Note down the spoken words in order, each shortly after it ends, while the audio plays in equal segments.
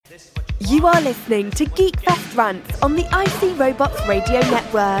You are listening to Geekfest Rants on the IC Robots Radio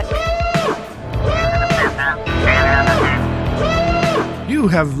Network. You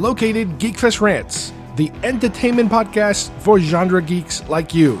have located Geekfest Rants, the entertainment podcast for genre geeks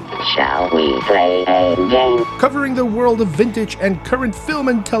like you. Shall we play a game? Covering the world of vintage and current film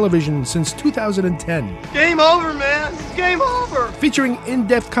and television since 2010. Game over, man! It's game over! Featuring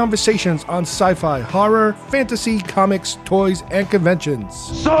in-depth conversations on sci-fi, horror, fantasy, comics, toys, and conventions.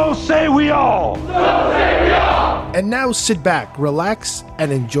 So say we all! So say we all! And now sit back, relax,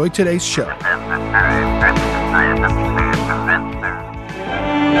 and enjoy today's show.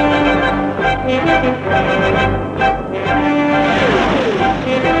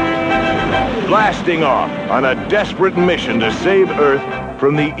 Blasting off on a desperate mission to save Earth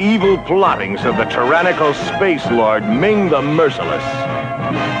from the evil plottings of the tyrannical space lord Ming the Merciless.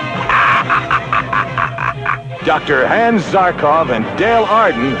 Dr. Hans Zarkov and Dale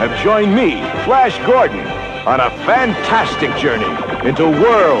Arden have joined me, Flash Gordon, on a fantastic journey into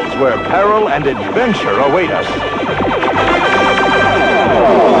worlds where peril and adventure await us.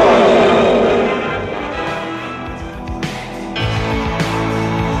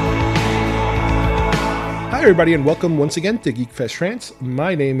 Hi everybody, and welcome once again to Geekfest Rants.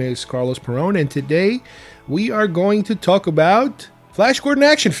 My name is Carlos Perron, and today we are going to talk about Flash Gordon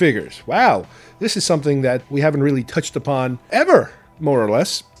action figures. Wow, this is something that we haven't really touched upon ever, more or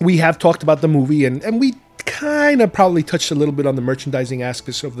less. We have talked about the movie, and we kind of probably touched a little bit on the merchandising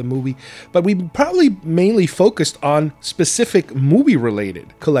aspects of the movie, but we probably mainly focused on specific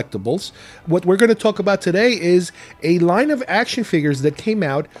movie-related collectibles. What we're going to talk about today is a line of action figures that came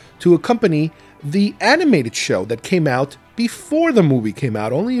out to accompany the animated show that came out before the movie came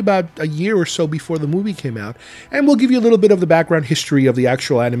out, only about a year or so before the movie came out. And we'll give you a little bit of the background history of the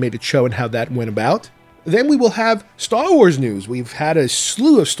actual animated show and how that went about. Then we will have Star Wars news. We've had a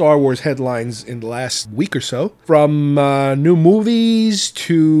slew of Star Wars headlines in the last week or so, from new movies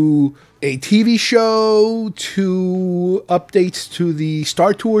to a TV show to updates to the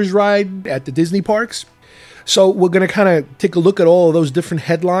Star Tours ride at the Disney parks. So we're going to kind of take a look at all of those different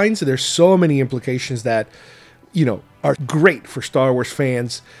headlines. There's so many implications that, are great for Star Wars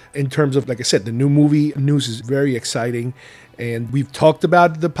fans in terms of, like I said, the new movie news is very exciting. And we've talked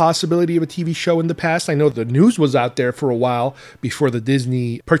about the possibility of a TV show in the past. I know the news was out there for a while before the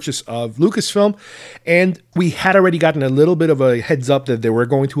Disney purchase of Lucasfilm. And we had already gotten a little bit of a heads up that they were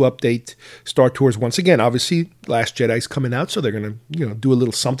going to update Star Tours once again. Obviously, Last Jedi's coming out, so they're going to, do a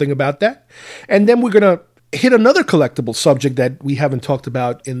little something about that. And then we're going to hit another collectible subject that we haven't talked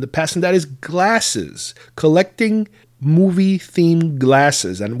about in the past, and that is glasses. Collecting movie-themed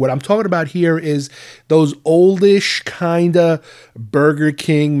glasses. And what I'm talking about here is those oldish kind of Burger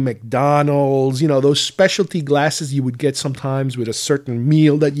King, McDonald's, those specialty glasses you would get sometimes with a certain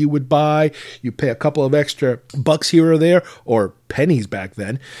meal that you would buy. You pay a couple of extra bucks here or there, or pennies back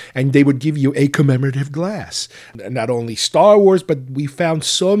then, and they would give you a commemorative glass. Not only Star Wars, but we found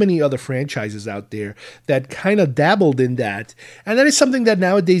so many other franchises out there that kind of dabbled in that. And that is something that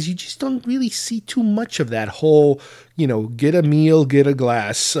nowadays you just don't really see too much of, that whole, get a meal, get a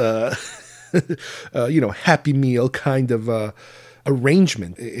glass, Happy Meal kind of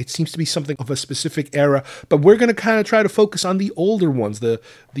arrangement. It seems to be something of a specific era, but we're going to kind of try to focus on the older ones, the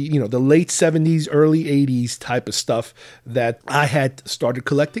late 70s, early 80s type of stuff that I had started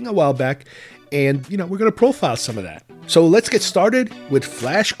collecting a while back, and we're going to profile some of that. So let's get started with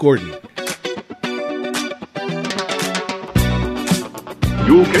Flash Gordon.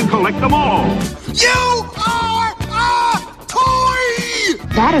 You can collect them all! You are a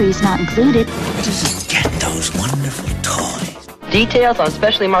toy! Batteries not included. Just get those wonderful toys. Details on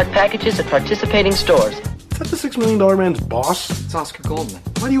specially marked packages at participating stores. Is that the $6 Million Man's boss? It's Oscar Goldman.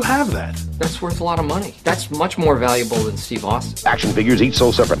 Why do you have that? That's worth a lot of money. That's much more valuable than Steve Austin. Action figures each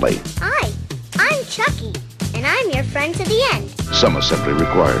sold separately. Hi, I'm Chucky, and I'm your friend to the end. Some assembly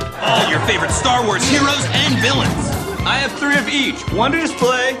required. All your favorite Star Wars heroes and villains. I have 3 of each. 1 to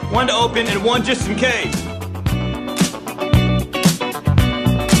display, 1 to open, and 1 just in case.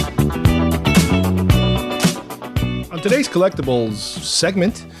 On today's collectibles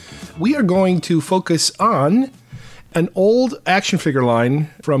segment, we are going to focus on an old action figure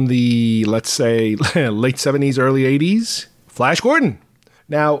line from the, let's say, late 70s, early 80s, Flash Gordon.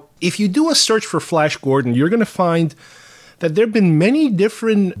 Now, if you do a search for Flash Gordon, you're going to find that there have been many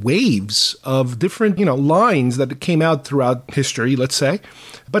different waves of different, lines that came out throughout history, let's say.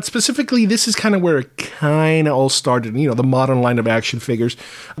 But specifically, this is kind of where it kind of all started, the modern line of action figures.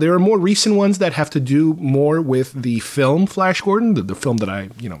 There are more recent ones that have to do more with the film Flash Gordon, the film that I,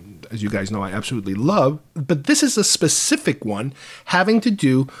 as you guys know, I absolutely love. But this is a specific one having to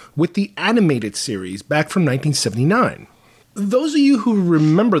do with the animated series back from 1979. Those of you who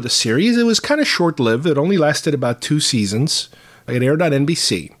remember the series, it was kind of short-lived. It only lasted about 2 seasons. It aired on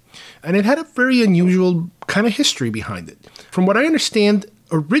NBC. And it had a very unusual kind of history behind it. From what I understand,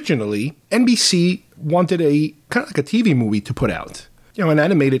 originally, NBC wanted a kind of like a TV movie to put out. An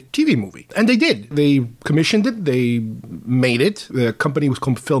animated TV movie. And they did. They commissioned it. They made it. The company was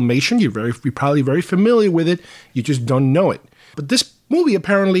called Filmation. You're probably very familiar with it. You just don't know it. But this movie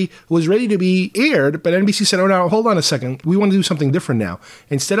apparently was ready to be aired, but NBC said, oh, now, hold on a second. We want to do something different now.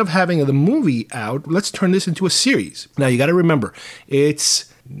 Instead of having the movie out, let's turn this into a series. Now, you got to remember, it's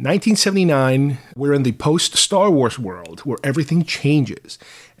 1979. We're in the post-Star Wars world where everything changes.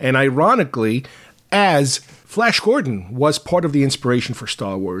 And ironically, as Flash Gordon was part of the inspiration for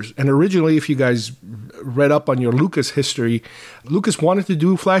Star Wars. And originally, if you guys read up on your Lucas history, Lucas wanted to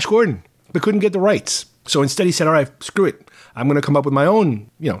do Flash Gordon, but couldn't get the rights. So instead he said, all right, screw it. I'm going to come up with my own,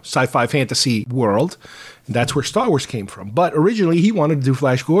 sci-fi fantasy world. And that's where Star Wars came from. But originally he wanted to do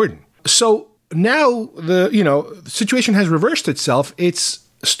Flash Gordon. So now the situation has reversed itself. It's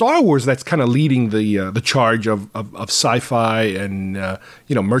Star Wars that's kind of leading the charge of sci-fi and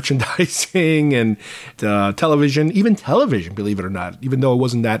merchandising and television, even television, believe it or not. Even though it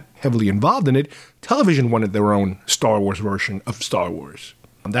wasn't that heavily involved in it, television wanted their own Star Wars version of Star Wars.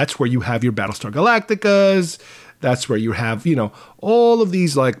 And that's where you have your Battlestar Galacticas. That's where you have, all of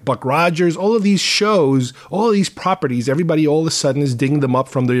these like Buck Rogers, all of these shows, all of these properties. Everybody all of a sudden is digging them up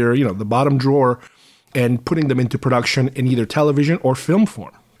from their, the bottom drawer and putting them into production in either television or film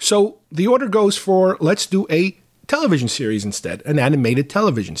form. So the order goes for, let's do a television series instead, an animated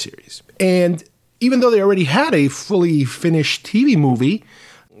television series. And even though they already had a fully finished TV movie,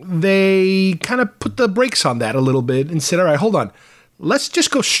 they kind of put the brakes on that a little bit and said, all right, hold on, let's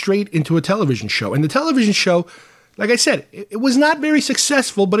just go straight into a television show. And the television show, like I said, it was not very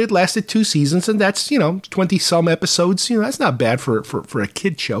successful, but it lasted 2 seasons, and that's, 20-some episodes. That's not bad for a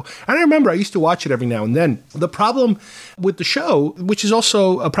kid show. And I remember I used to watch it every now and then. The problem with the show, which is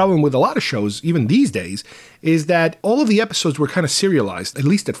also a problem with a lot of shows, even these days, is that all of the episodes were kind of serialized, at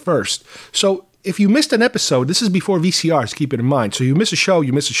least at first. So if you missed an episode, this is before VCRs, keep it in mind. So you miss a show,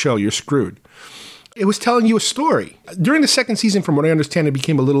 you're screwed. It was telling you a story. During the second season, from what I understand, it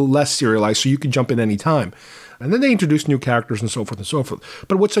became a little less serialized, so you could jump in any time. And then they introduced new characters and so forth and so forth.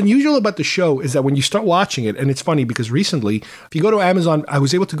 But what's unusual about the show is that when you start watching it, and it's funny because recently, if you go to Amazon, I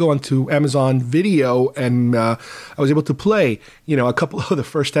was able to go onto Amazon Video and I was able to play, a couple of the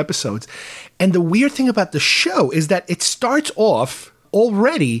first episodes. And the weird thing about the show is that it starts off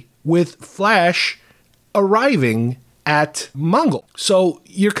already with Flash arriving at Mongol. So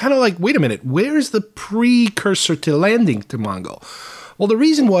you're kind of like, wait a minute, where's the precursor to landing to Mongol? Well, the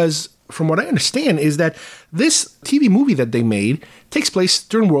reason was, from what I understand, is that this TV movie that they made takes place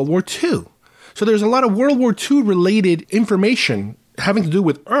during World War II. So there's a lot of World War II related information having to do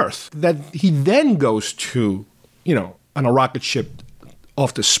with Earth that he then goes to, on a rocket ship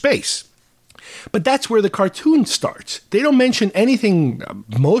off to space. But that's where the cartoon starts. They don't mention anything,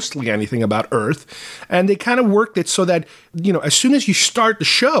 mostly anything about Earth, and they kind of worked it so that, as soon as you start the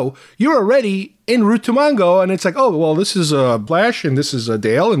show, you're already en route to Mongol, and it's like, oh, well, this is Flash, and this is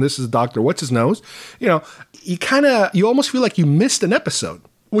Dale, and this is Dr. What's-His-Nose. You almost feel like you missed an episode,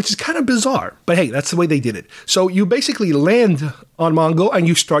 which is kind of bizarre. But hey, that's the way they did it. So you basically land on Mongol, and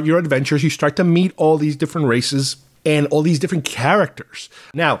you start your adventures. You start to meet all these different races and all these different characters.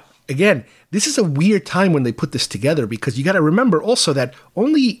 Now, again, this is a weird time when they put this together because you got to remember also that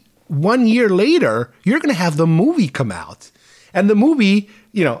only 1 year later, you're going to have the movie come out. And the movie,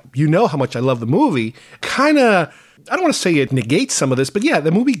 you know how much I love the movie, kind of, I don't want to say it negates some of this, but yeah, the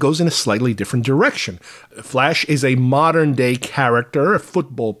movie goes in a slightly different direction. Flash is a modern day character, a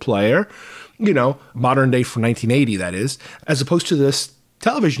football player, modern day from 1980, that is, as opposed to this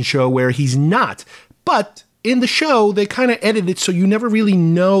television show where he's not. But in the show, they kind of edited it so you never really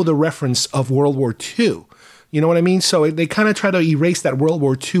know the reference of World War II. You know what I mean? So they kind of try to erase that World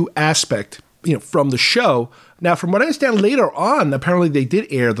War II aspect, from the show. Now, from what I understand, later on, apparently they did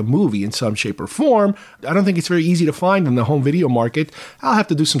air the movie in some shape or form. I don't think it's very easy to find in the home video market. I'll have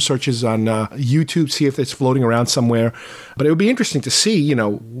to do some searches on YouTube, see if it's floating around somewhere. But it would be interesting to see,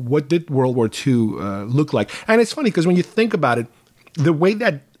 what did World War II look like? And it's funny because when you think about it, the way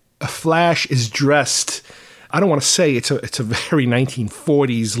that Flash is dressed I don't want to say it's a very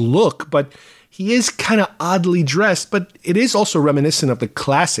 1940s look, but he is kind of oddly dressed, but it is also reminiscent of the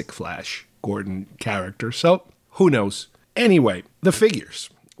classic Flash Gordon character. So who knows? Anyway, the figures.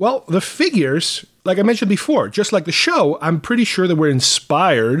 Well, the figures, like I mentioned before, just like the show, I'm pretty sure that we're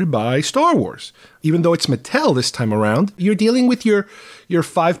inspired by Star Wars. Even though it's Mattel this time around, you're dealing with your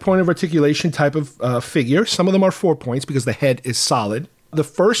 5-point of articulation type of figure. Some of them are 4 points because the head is solid. The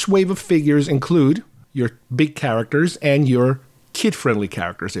first wave of figures include your big characters and your kid-friendly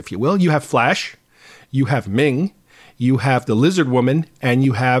characters, if you will. You have Flash, you have Ming, you have the Lizard Woman, and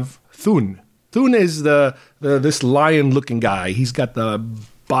you have Thun. Thun is this lion-looking guy. He's got the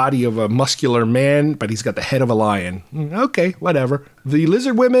body of a muscular man, but he's got the head of a lion. Okay, whatever. The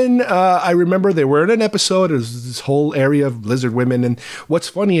lizard women, I remember they were in an episode. There's this whole area of lizard women. And what's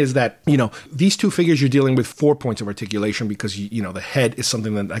funny is that, these two figures you're dealing with 4 points of articulation because, the head is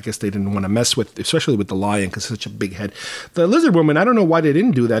something that I guess they didn't want to mess with, especially with the lion because it's such a big head. The lizard woman, I don't know why they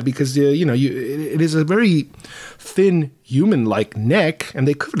didn't do that because, it is a very thin human-like neck, and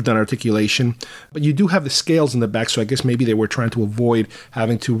they could have done articulation, but you do have the scales in the back, so I guess maybe they were trying to avoid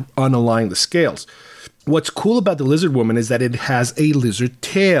having to unalign the scales. What's cool about the Lizard Woman is that it has a lizard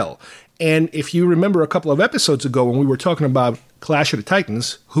tail. And if you remember a couple of episodes ago when we were talking about Clash of the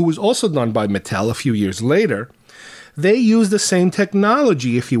Titans, who was also done by Mattel a few years later, they use the same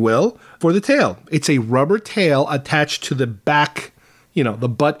technology, if you will, for the tail. It's a rubber tail attached to the back, the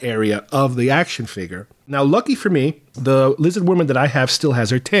butt area of the action figure. Now, lucky for me, the Lizard Woman that I have still has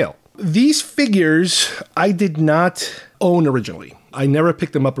her tail. These figures I did not own originally. I never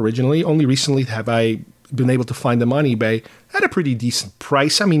picked them up originally. Only recently have I been able to find them on eBay at a pretty decent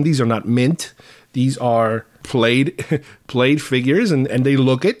price. I mean, these are not mint. These are played figures, and they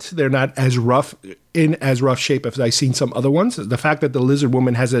look it. They're not as rough shape as I've seen some other ones. The fact that the Lizard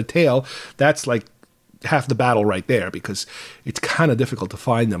Woman has a tail, that's like half the battle right there because it's kind of difficult to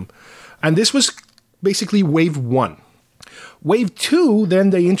find them. And this was basically wave 1. Wave 2,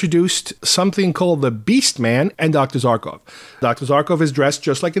 then they introduced something called the Beast Man and Dr. Zarkov. Dr. Zarkov is dressed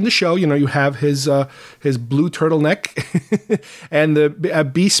just like in the show. You have his blue turtleneck. And the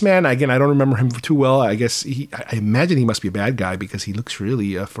Beast Man, again, I don't remember him too well. I guess I imagine he must be a bad guy because he looks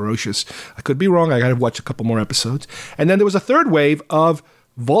really ferocious. I could be wrong. I got to watch a couple more episodes. And then there was a third wave of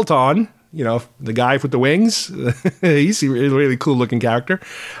Volton, the guy with the wings. He's a really cool looking character.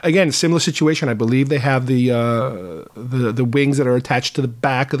 Again, similar situation. I believe they have the wings that are attached to the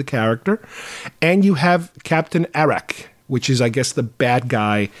back of the character. And you have Captain Arak, which is, I guess, the bad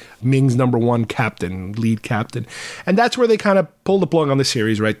guy, Ming's number 1 captain, lead captain. And that's where they kind of pull the plug on the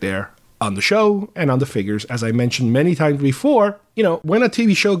series right there. On the show and on the figures. As I mentioned many times before, when a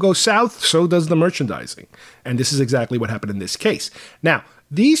TV show goes south, so does the merchandising. And this is exactly what happened in this case. Now,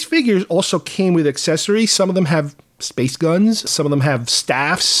 these figures also came with accessories. Some of them have space guns. Some of them have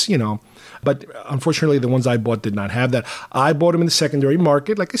staffs, But unfortunately, the ones I bought did not have that. I bought them in the secondary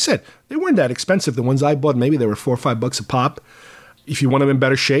market. Like I said, they weren't that expensive. The ones I bought, maybe they were $4 or $5 a pop. If you want them in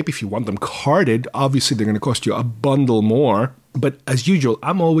better shape, if you want them carded, obviously they're going to cost you a bundle more. But as usual,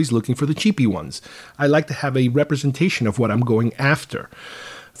 I'm always looking for the cheapy ones. I like to have a representation of what I'm going after.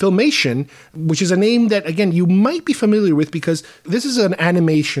 Filmation, which is a name that, again, you might be familiar with because this is an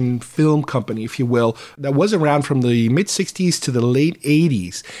animation film company, if you will, that was around from the mid-60s to the late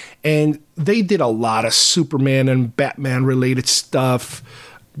 80s. And they did a lot of Superman and Batman-related stuff.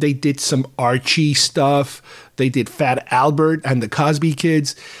 They did some Archie stuff. They did Fat Albert and the Cosby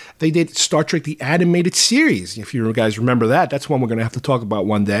Kids. They did Star Trek the Animated Series. If you guys remember that, that's one we're going to have to talk about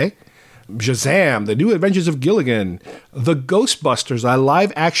one day. Shazam, The New Adventures of Gilligan, The Ghostbusters, a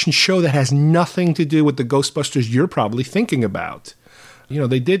live-action show that has nothing to do with the Ghostbusters you're probably thinking about.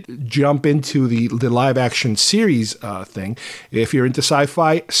 They did jump into the live-action series thing. If you're into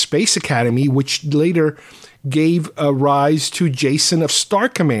sci-fi, Space Academy, which later gave a rise to Jason of Star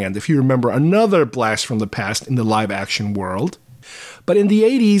Command, if you remember, another blast from the past in the live-action world. But in the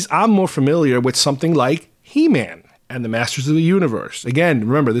 80s, I'm more familiar with something like He-Man and the Masters of the Universe. Again,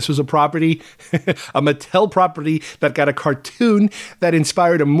 remember, this was a property, a Mattel property that got a cartoon that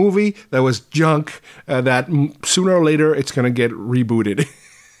inspired a movie that was junk, that sooner or later it's going to get rebooted.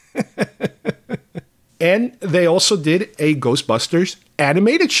 And they also did a Ghostbusters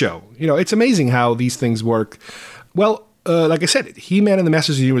animated show. It's amazing how these things work. Well, like I said, He-Man and the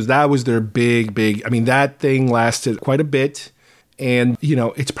Masters of the Universe, that was their big, I mean, that thing lasted quite a bit. And,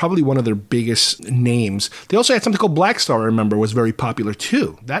 it's probably one of their biggest names. They also had something called Black Star, I remember, was very popular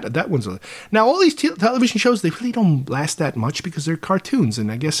too. That one's now, all these television shows, they really don't last that much because they're cartoons.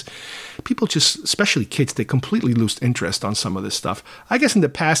 And I guess people just, especially kids, they completely lose interest on some of this stuff. I guess in the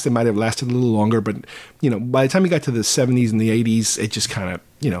past, it might have lasted a little longer. But, by the time you got to the 70s and the 80s, it just kind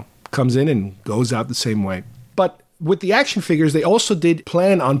of, comes in and goes out the same way. But with the action figures, they also did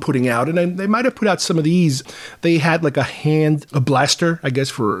plan on putting out, and they might have put out some of these. They had like a blaster, I guess,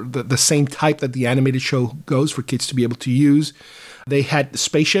 for the same type that the animated show goes for kids to be able to use. They had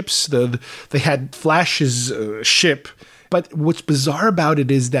spaceships. They had Flash's ship. But what's bizarre about it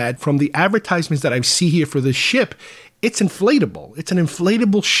is that from the advertisements that I see here for this ship, it's inflatable. It's an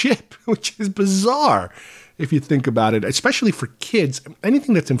inflatable ship, which is bizarre. If you think about it, especially for kids,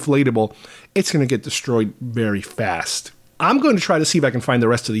 anything that's inflatable, it's going to get destroyed very fast. I'm going to try to see if I can find the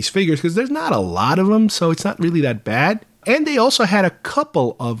rest of these figures because there's not a lot of them, so it's not really that bad. And they also had a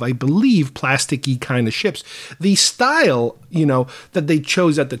couple of, I believe, plasticky kind of ships. The style, that they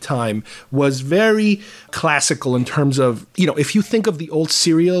chose at the time was very classical in terms of, if you think of the old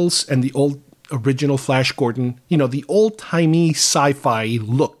serials and the old original Flash Gordon, the old-timey sci-fi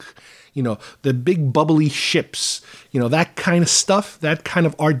look. The big bubbly ships, that kind of stuff, that kind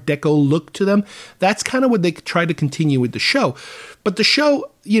of Art Deco look to them. That's kind of what they tried to continue with the show. But the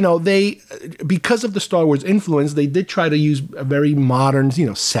show, they, because of the Star Wars influence, they did try to use a very modern,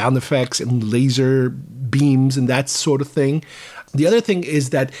 sound effects and laser beams and that sort of thing. The other thing is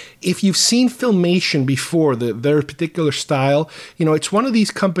that if you've seen Filmation before, their particular style, it's one of these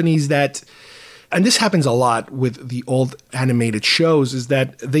companies that, and this happens a lot with the old animated shows, is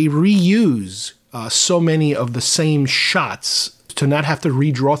that they reuse so many of the same shots to not have to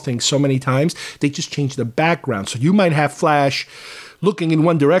redraw things so many times. They just change the background. So you might have Flash looking in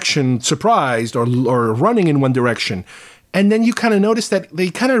one direction, surprised, or running in one direction. And then you kind of notice that they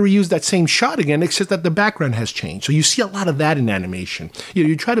kind of reuse that same shot again, except that the background has changed. So you see a lot of that in animation.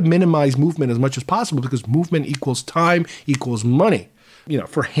 You try to minimize movement as much as possible because movement equals time equals money.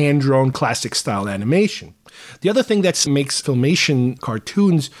 For hand-drawn classic-style animation. The other thing that makes Filmation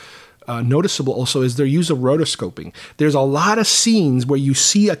cartoons noticeable also is their use of rotoscoping. There's a lot of scenes where you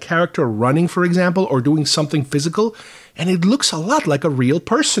see a character running, for example, or doing something physical, and it looks a lot like a real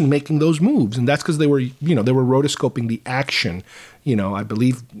person making those moves. And that's because they were rotoscoping the action, I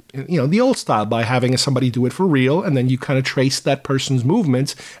believe, the old style by having somebody do it for real, and then you kind of trace that person's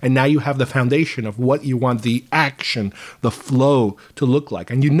movements, and now you have the foundation of what you want the action, the flow to look like.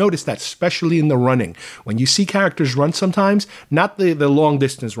 And you notice that especially in the running. When you see characters run sometimes, not the long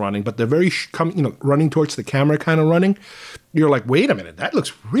distance running, but they're very, running towards the camera kind of running, you're like, wait a minute, that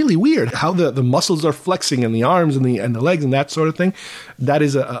looks really weird. How the muscles are flexing in the arms and the legs and that sort of thing. That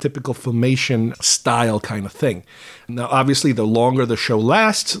is a typical Filmation style kind of thing. Now, obviously, the longer the show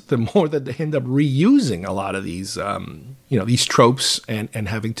lasts, the more that they end up reusing a lot of these, these tropes and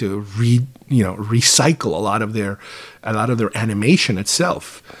having to recycle a lot of their animation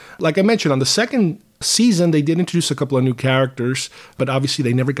itself. Like I mentioned, on the second season, they did introduce a couple of new characters, but obviously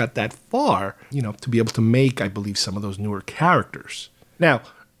they never got that far, to be able to make, I believe, some of those newer characters. Now,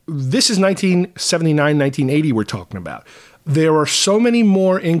 this is 1979, 1980 we're talking about. There are so many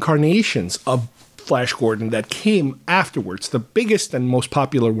more incarnations of Flash Gordon that came afterwards. The biggest and most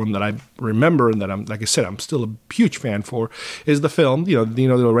popular one that I remember and that I'm still a huge fan for is the film, the De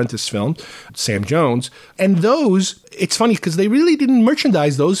Laurentiis film, Sam Jones. And those, it's funny because they really didn't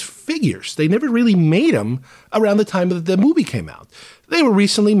merchandise those figures. They never really made them around the time that the movie came out. They were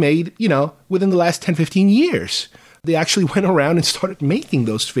recently made, within the last 10, 15 years. They actually went around and started making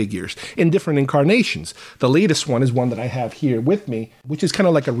those figures in different incarnations. The latest one is one that I have here with me, which is kind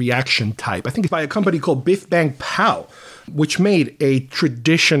of like a reaction type. I think it's by a company called Biff Bang Pow, which made a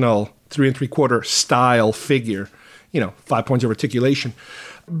traditional 3 3/4 style figure, 5 points of articulation.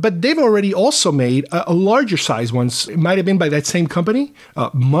 But they've already also made a larger size ones. It might have been by that same company,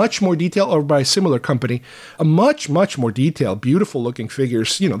 much more detail, or by a similar company, a much, much more detailed, beautiful looking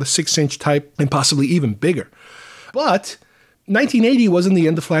figures, the 6-inch type and possibly even bigger. But 1980 wasn't the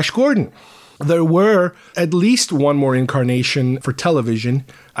end of Flash Gordon. There were at least one more incarnation for television,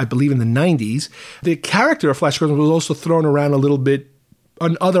 I believe in the 90s. The character of Flash Gordon was also thrown around a little bit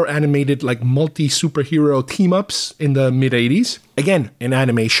on other animated, like multi-superhero team-ups in the mid-80s. Again, in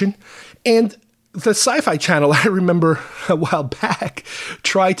animation. And the Sci-Fi Channel, I remember a while back,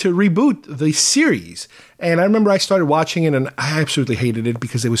 tried to reboot the series. And I remember I started watching it, and I absolutely hated it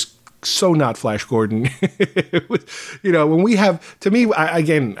because it was so not Flash Gordon. When we have, to me,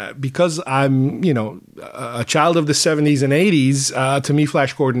 because I'm, a child of the 70s and 80s, to me,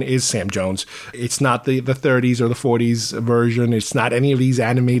 Flash Gordon is Sam Jones. It's not the 30s or the 40s version. It's not any of these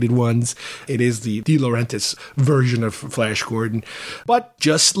animated ones. It is the De Laurentiis version of Flash Gordon. But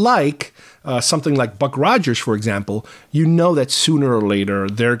just like something like Buck Rogers, for example, that sooner or later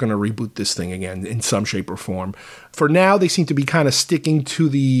they're going to reboot this thing again in some shape or form. For now, they seem to be kind of sticking to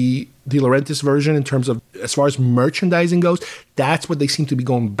the De Laurentiis version in terms of, as far as merchandising goes, that's what they seem to be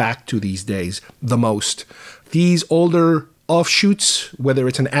going back to these days the most. These older offshoots, whether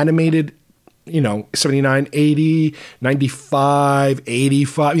it's an animated 79, 80, 95,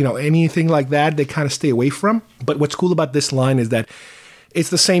 85, anything like that, they kind of stay away from. But what's cool about this line is that it's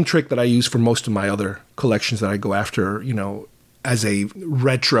the same trick that I use for most of my other collections that I go after, as a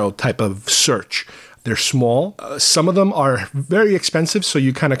retro type of search. They're small. Some of them are very expensive, so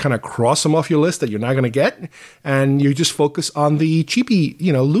you kind of cross them off your list that you're not going to get, and you just focus on the cheapy,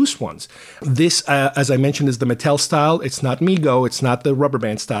 loose ones. This, as I mentioned, is the Mattel style. It's not Mego. It's not the rubber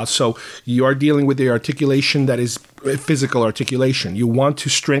band style. So you are dealing with the articulation that is physical articulation. You want to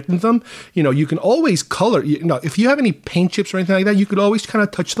strengthen them. You can always color. If you have any paint chips or anything like that, you could always kind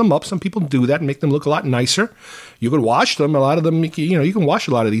of touch them up. Some people do that and make them look a lot nicer. You could wash them. A lot of them, you can wash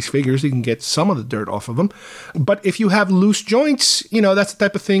a lot of these figures. You can get some of the dirt off of them. But if you have loose joints, that's the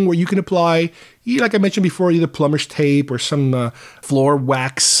type of thing where you can apply, like I mentioned before, either plumber's tape or some floor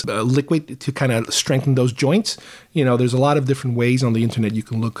wax liquid to kind of strengthen those joints. There's a lot of different ways on the internet you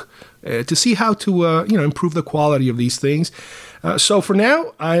can look to see how to, improve the quality of these things. So for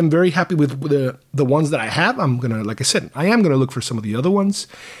now, I am very happy with the ones that I have. I am going to look for some of the other ones,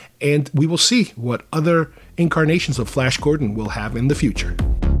 and we will see what other incarnations of Flash Gordon we'll have in the future.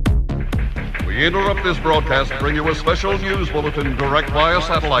 We interrupt this broadcast to bring you a special news bulletin direct via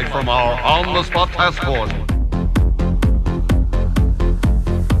satellite from our on-the-spot task force.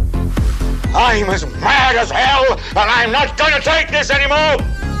 I'm as mad as hell, and I'm not going to take this anymore!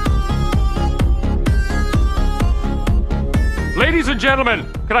 Ladies and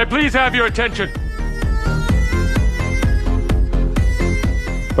gentlemen, can I please have your attention?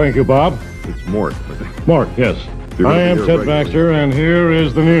 Thank you, Bob. It's Mort. Mort, yes. I am Ted Baxter, and here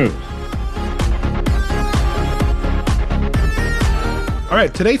is the news. All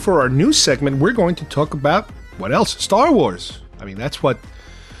right, today for our news segment, we're going to talk about, what else? Star Wars. I mean, that's what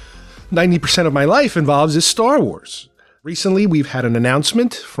 90% of my life involves, is Star Wars. Recently, we've had an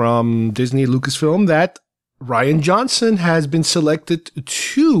announcement from Disney Lucasfilm that Rian Johnson has been selected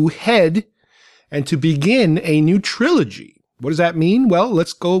to head and to begin a new trilogy. What does that mean? Well,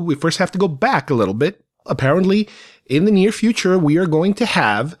 we first have to go back a little bit. Apparently, in the near future, we are going to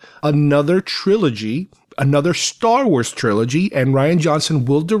have another trilogy, another Star Wars trilogy, and Rian Johnson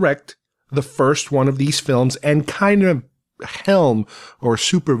will direct the first one of these films and kind of helm or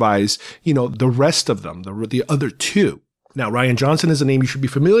supervise, the rest of them, the other two. Now, Rian Johnson is a name you should be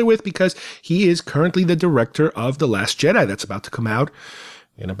familiar with because he is currently the director of The Last Jedi that's about to come out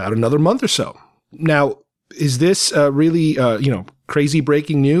in about another month or so. Now, is this really, crazy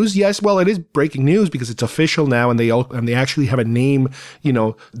breaking news? Yes, well, it is breaking news because it's official now, and they actually have a name,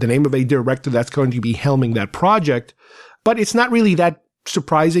 the name of a director that's going to be helming that project. But it's not really that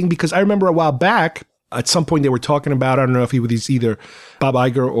surprising because I remember a while back, at some point they were talking about, I don't know if it was either Bob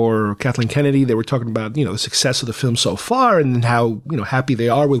Iger or Kathleen Kennedy, they were talking about, the success of the film so far and how, happy they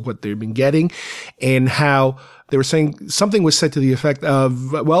are with what they've been getting, and how they were saying something was said to the effect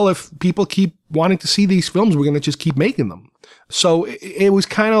of, well, if people keep wanting to see these films, we're going to just keep making them. So it was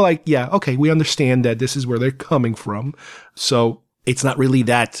kind of like, yeah, okay, we understand that this is where they're coming from. So it's not really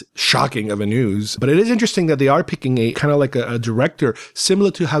that shocking of a news, but it is interesting that they are picking a kind of like a director similar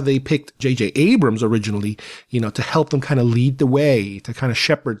to how they picked J.J. Abrams originally, to help them kind of lead the way, to kind of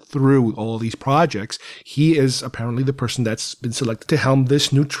shepherd through all these projects. He is apparently the person that's been selected to helm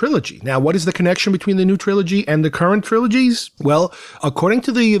this new trilogy. Now, what is the connection between the new trilogy and the current trilogies? Well, according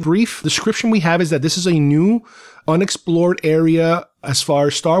to the brief description we have, is that this is a new unexplored area as far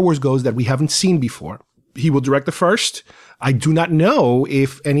as Star Wars goes that we haven't seen before. He will direct the first. I do not know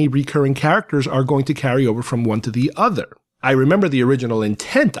if any recurring characters are going to carry over from one to the other. I remember the original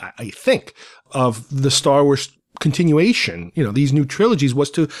intent, I think, of the Star Wars continuation, these new trilogies, was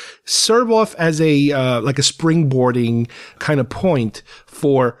to serve off as a like a springboarding kind of point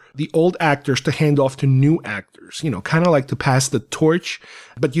for the old actors to hand off to new actors, kind of like to pass the torch.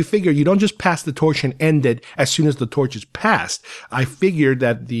 But you figure you don't just pass the torch and end it as soon as the torch is passed. I figured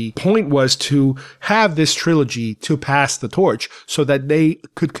that the point was to have this trilogy to pass the torch so that they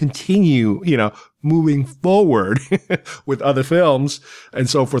could continue, moving forward with other films and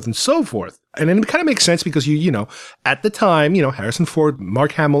so forth and so forth. And then it kind of makes sense because you know, at the time, you know, Harrison Ford,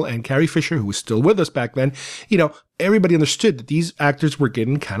 Mark Hamill, and Carrie Fisher, who was still with us back then, you know, everybody understood that these actors were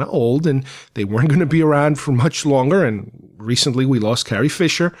getting kind of old and they weren't going to be around for much longer. And recently we lost Carrie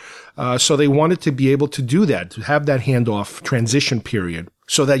Fisher. So they wanted to be able to do that, to have that handoff transition period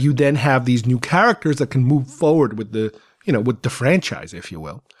so that you then have these new characters that can move forward with the, you know, with the franchise, if you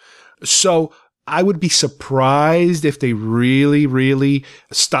will. So I would be surprised if they really, really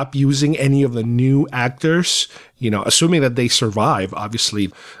stop using any of the new actors, you know, assuming that they survive,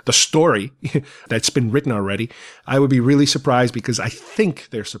 obviously, the story that's been written already. I would be really surprised because I think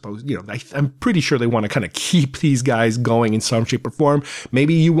they're supposed, you know, I'm pretty sure they want to kind of keep these guys going in some shape or form.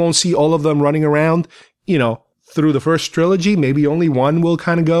 Maybe you won't see all of them running around, you know, through the first trilogy. Maybe only one will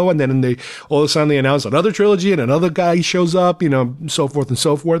kind of go, and then all of a sudden they announce another trilogy and another guy shows up, you know, so forth and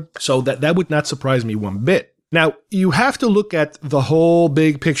so forth. So that would not surprise me one bit. Now, you have to look at the whole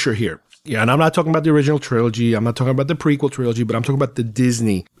big picture here. Yeah, and I'm not talking about the original trilogy. I'm not talking about the prequel trilogy, but I'm talking about the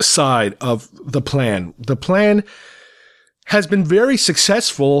Disney side of the plan. The plan has been very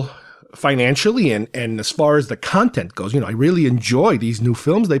successful financially and as far as the content goes. You know, I really enjoy these new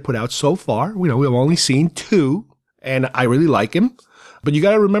films they put out so far. You know, we've only seen 2 and I really like them. But you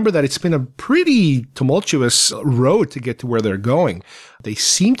got to remember that it's been a pretty tumultuous road to get to where they're going. They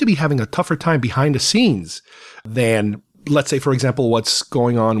seem to be having a tougher time behind the scenes than, let's say, for example, what's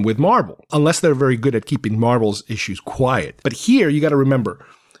going on with Marvel, unless they're very good at keeping Marvel's issues quiet. But here you got to remember,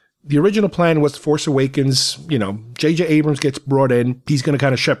 the original plan was Force Awakens, you know, J.J. Abrams gets brought in. He's going to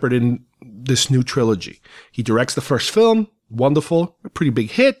kind of shepherd in this new trilogy. He directs the first film. Wonderful. A pretty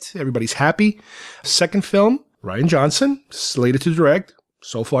big hit. Everybody's happy. Second film, Rian Johnson, slated to direct.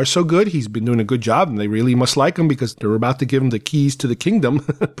 So far, so good. He's been doing a good job, and they really must like him because they're about to give him the keys to the kingdom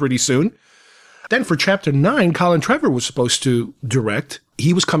pretty soon. Then for Chapter 9, Colin Trevor was supposed to direct.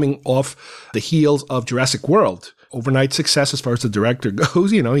 He was coming off the heels of Jurassic World. Overnight success as far as the director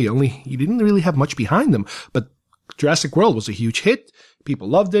goes. You know, he didn't really have much behind him, but Jurassic World was a huge hit. People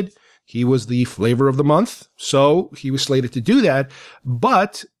loved it. He was the flavor of the month, so he was slated to do that.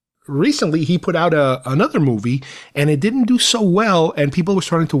 But recently he put out another movie and it didn't do so well, and people were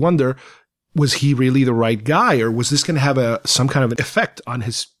starting to wonder, was he really the right guy, or was this going to have some kind of an effect on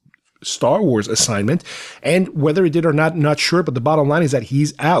his Star Wars assignment? And whether it did or not sure, but the bottom line is that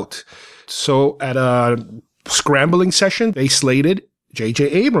he's out. So at a scrambling session, they slated J.J.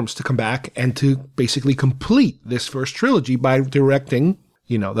 Abrams to come back and to basically complete this first trilogy by directing,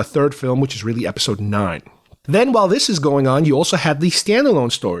 you know, the third film, which is really Episode 9. Then while this is going on, you also had the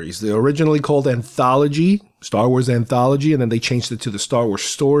standalone stories. They're originally called Anthology, Star Wars Anthology, and then they changed it to the Star Wars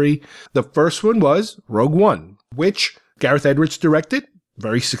Story. The first one was Rogue One, which Gareth Edwards directed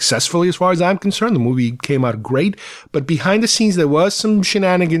very successfully as far as I'm concerned. The movie came out great, but behind the scenes there was some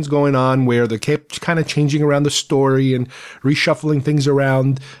shenanigans going on where they kept kind of changing around the story and reshuffling things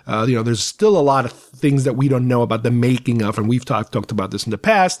around. You know, there's still a lot of things that we don't know about the making of, and we've talked about this in the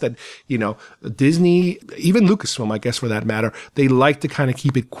past, that, you know, Disney, even Lucasfilm, I guess for that matter, they like to kind of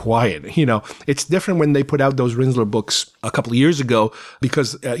keep it quiet. You know, it's different when they put out those Rinsler books a couple of years ago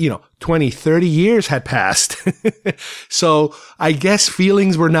because, you know, 20, 30 years had passed. So I guess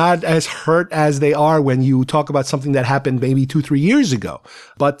feelings were not as hurt as they are when you talk about something that happened maybe 2-3 years ago.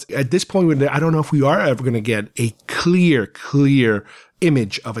 But at this point, I don't know if we are ever going to get a clear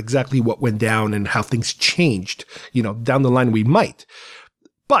image of exactly what went down and how things changed. You know, down the line we might.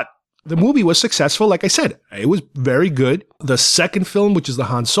 But the movie was successful. Like I said, it was very good. The second film, which is the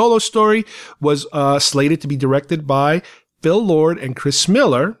Han Solo story, was slated to be directed by Phil Lord and Chris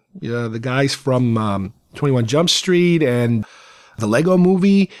Miller, the guys from 21 Jump Street and the Lego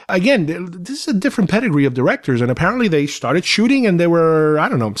Movie. Again, this is a different pedigree of directors, and apparently they started shooting and they were,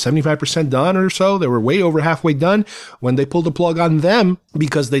 75% done or so. They were way over halfway done when they pulled the plug on them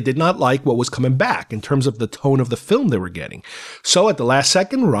because they did not like what was coming back in terms of the tone of the film they were getting. So at the last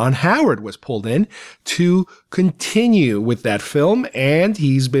second, Ron Howard was pulled in to continue with that film, and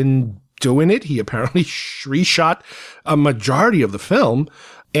he's been doing it. He apparently reshot a majority of the film,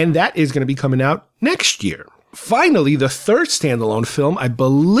 and that is going to be coming out next year. Finally, the third standalone film, I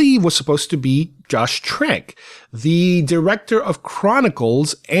believe, was supposed to be Josh Trank, the director of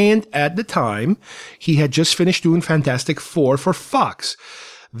Chronicles, and at the time, he had just finished doing Fantastic Four for Fox.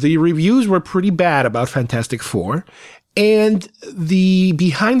 The reviews were pretty bad about Fantastic Four, and the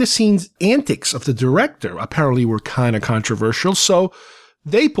behind-the-scenes antics of the director apparently were kind of controversial, so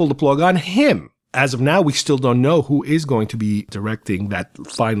they pulled the plug on him. As of now, we still don't know who is going to be directing that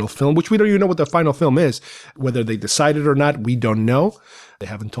final film, which we don't even know what the final film is. Whether they decided or not, we don't know. They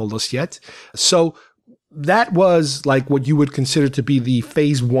haven't told us yet. So that was like what you would consider to be the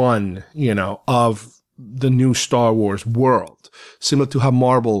phase 1, of the new Star Wars world, similar to how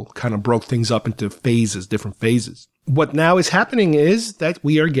Marvel kind of broke things up into phases, different phases. What now is happening is that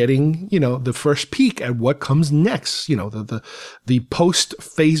we are getting, the first peek at what comes next, the post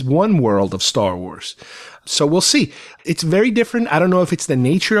phase 1 world of Star Wars. So we'll see. It's very different. I don't know if it's the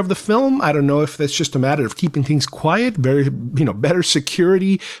nature of the film. I don't know if that's just a matter of keeping things quiet, very, better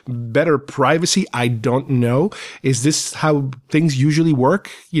security, better privacy. I don't know. Is this how things usually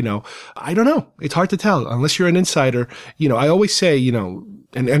work? I don't know. It's hard to tell unless you're an insider. I always say,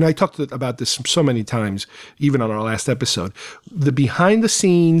 and I talked about this so many times, even on our last episode, the behind the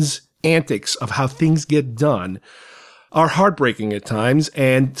scenes antics of how things get done are heartbreaking at times,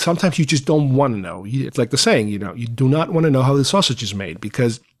 and sometimes you just don't want to know. It's like the saying, you do not want to know how the sausage is made,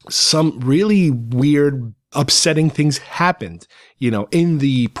 because some really weird, upsetting things happened, in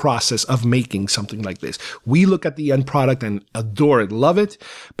the process of making something like this. We look at the end product and adore it, love it,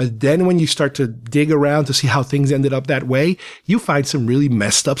 but then when you start to dig around to see how things ended up that way, you find some really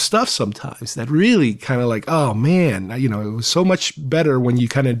messed up stuff sometimes that really kind of like, oh man, it was so much better when you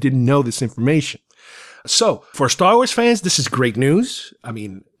kind of didn't know this information. So, for Star Wars fans, this is great news. I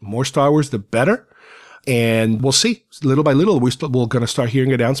mean, more Star Wars, the better. And we'll see. Little by little, we're going to start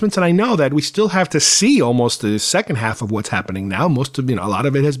hearing announcements. And I know that we still have to see almost the second half of what's happening now. Most of, a lot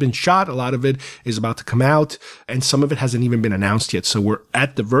of it has been shot. A lot of it is about to come out. And some of it hasn't even been announced yet. So we're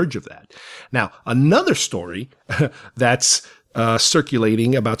at the verge of that. Now, another story that's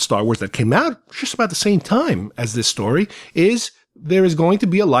circulating about Star Wars that came out just about the same time as this story is there is going to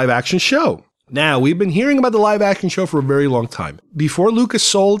be a live action show. Now, we've been hearing about the live action show for a very long time. Before Lucas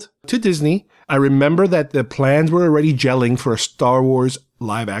sold to Disney, I remember that the plans were already gelling for a Star Wars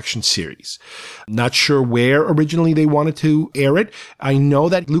live action series. Not sure where originally they wanted to air it. I know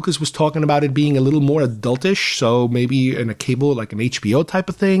that Lucas was talking about it being a little more adultish, so maybe in a cable, like an HBO type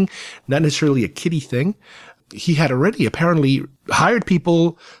of thing, not necessarily a kiddie thing. He had already apparently hired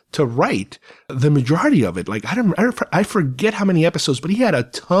people to write the majority of it. Like, I forget how many episodes, but he had a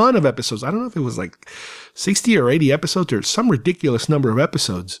ton of episodes. I don't know if it was like 60 or 80 episodes or some ridiculous number of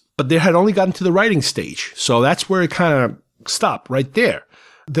episodes, but they had only gotten to the writing stage. So that's where it kind of stopped right there.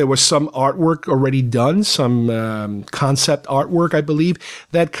 There was some artwork already done, some concept artwork, I believe,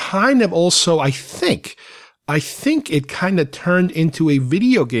 that kind of also, I think it kind of turned into a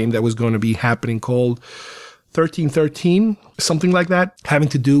video game that was going to be happening called 1313, something like that, having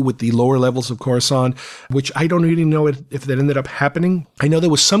to do with the lower levels of Coruscant, which I don't really know if that ended up happening. I know there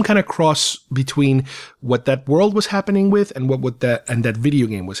was some kind of cross between what that world was happening with and what that video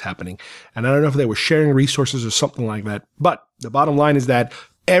game was happening. And I don't know if they were sharing resources or something like that. But the bottom line is that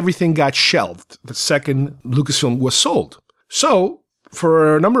everything got shelved the second Lucasfilm was sold. So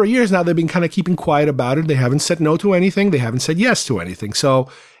for a number of years now, they've been kind of keeping quiet about it. They haven't said no to anything. They haven't said yes to anything. So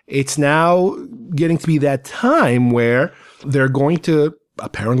it's now getting to be that time where they're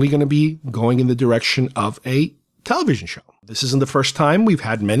apparently going to be going in the direction of a television show. This isn't the first time. We've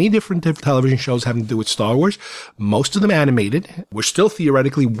had many different television shows having to do with Star Wars, most of them animated. We're still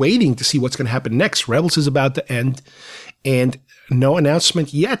theoretically waiting to see what's going to happen next. Rebels is about to end, and no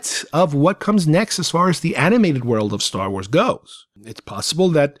announcement yet of what comes next as far as the animated world of Star Wars goes. It's possible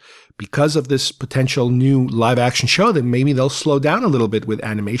that because of this potential new live action show, that maybe they'll slow down a little bit with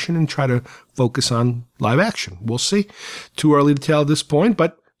animation and try to focus on live action. We'll see. Too early to tell at this point,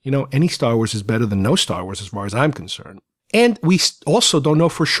 but any Star Wars is better than no Star Wars as far as I'm concerned. And we also don't know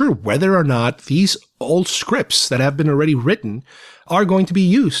for sure whether or not these old scripts that have been already written are going to be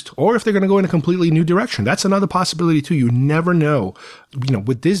used, or if they're going to go in a completely new direction. That's another possibility too. You never know,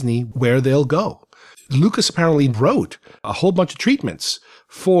 with Disney, where they'll go. Lucas apparently wrote a whole bunch of treatments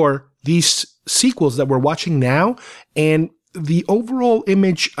for these sequels that we're watching now, and the overall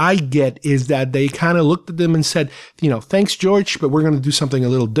image I get is that they kind of looked at them and said, thanks, George, but we're going to do something a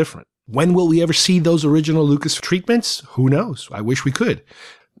little different. When will we ever see those original Lucas treatments? Who knows? I wish we could,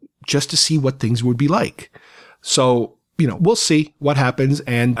 just to see what things would be like. So, we'll see what happens.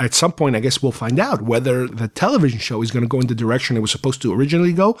 And at some point, I guess we'll find out whether the television show is going to go in the direction it was supposed to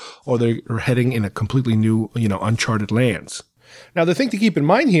originally go, or they're heading in a completely new, uncharted lands. Now, the thing to keep in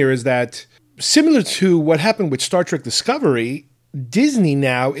mind here is that similar to what happened with Star Trek Discovery, Disney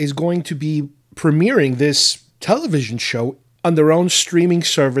now is going to be premiering this television show on their own streaming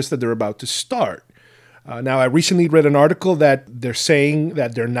service that they're about to start. Now, I recently read an article that they're saying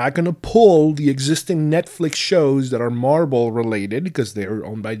that they're not going to pull the existing Netflix shows that are Marvel related because they're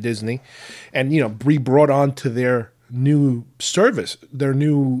owned by Disney and, be brought on to their new service, their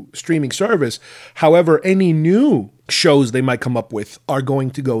new streaming service. However, any new shows they might come up with are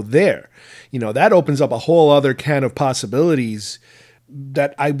going to go there. That opens up a whole other can of possibilities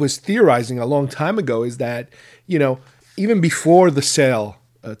that I was theorizing a long time ago is that, even before the sale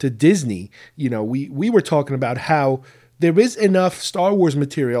to Disney, we were talking about how there is enough Star Wars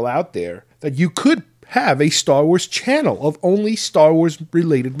material out there that you could have a Star Wars channel of only Star Wars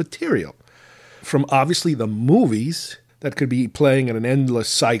related material. From obviously the movies that could be playing in an endless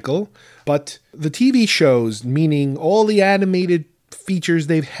cycle, but the TV shows, meaning all the animated features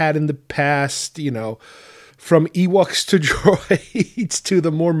they've had in the past, from Ewoks to droids to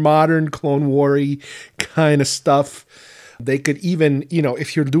the more modern Clone War-y kind of stuff. They could even,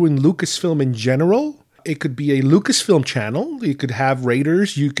 if you're doing Lucasfilm in general, it could be a Lucasfilm channel. You could have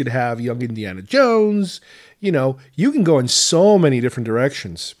Raiders. You could have Young Indiana Jones. You can go in so many different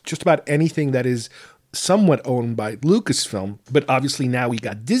directions. Just about anything that is somewhat owned by Lucasfilm. But obviously now we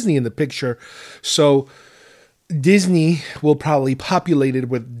got Disney in the picture. So Disney will probably populate it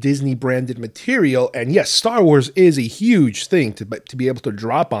with Disney-branded material. And yes, Star Wars is a huge thing to be able to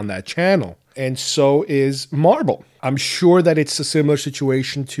drop on that channel. And so is Marvel. I'm sure that it's a similar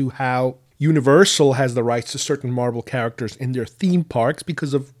situation to how Universal has the rights to certain Marvel characters in their theme parks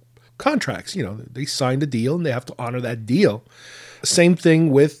because of contracts. They signed a deal and they have to honor that deal. Same thing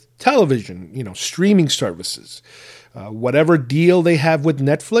with television, streaming services. Whatever deal they have with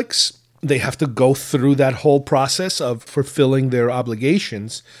Netflix, they have to go through that whole process of fulfilling their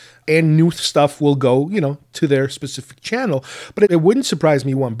obligations, and new stuff will go, to their specific channel. But it wouldn't surprise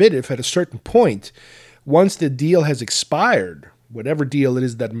me one bit if at a certain point, once the deal has expired, whatever deal it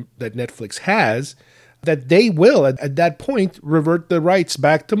is that Netflix has, that they will, at that point, revert the rights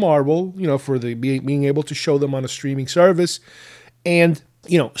back to Marvel, for being able to show them on a streaming service and,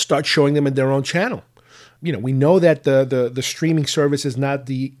 start showing them in their own channel. We know that the streaming service is not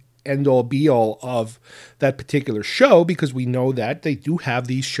the end-all be-all of that particular show because we know that they do have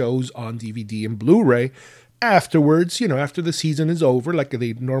these shows on DVD and Blu-ray afterwards, after the season is over, like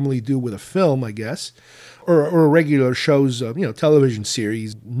they normally do with a film, I guess, or a regular show's, television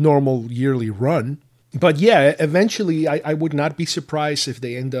series, normal yearly run. But yeah, eventually I would not be surprised if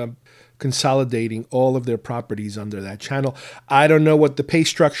they end up consolidating all of their properties under that channel. I don't know what the pay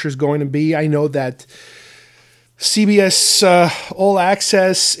structure is going to be. I know that CBS All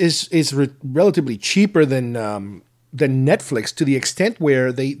Access is relatively cheaper than Netflix to the extent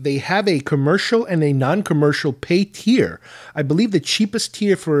where they have a commercial and a non-commercial pay tier. I believe the cheapest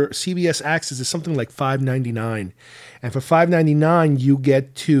tier for CBS Access is something like $5.99. And for $5.99, you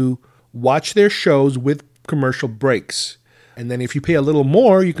get to watch their shows with commercial breaks. And then if you pay a little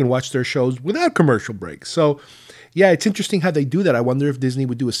more, you can watch their shows without commercial breaks. So, yeah, it's interesting how they do that. I wonder if Disney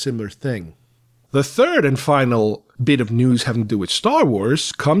would do a similar thing. The third and final bit of news having to do with Star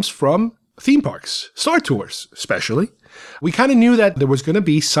Wars comes from theme parks, Star Tours especially. We kind of knew that there was going to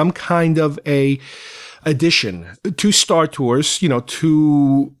be some kind of a addition to Star Tours,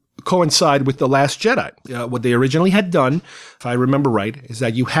 to coincide with The Last Jedi. What they originally had done, if I remember right, is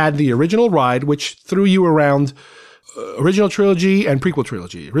that you had the original ride, which threw you around original trilogy and prequel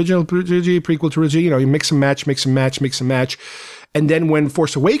trilogy. Original trilogy, prequel trilogy, you mix and match. And then when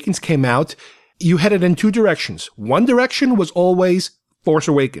Force Awakens came out, you headed in two directions. One direction was always Force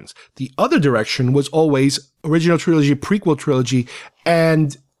Awakens. The other direction was always original trilogy, prequel trilogy,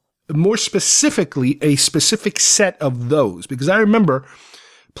 and more specifically, a specific set of those. Because I remember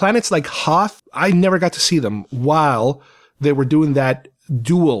planets like Hoth, I never got to see them while they were doing that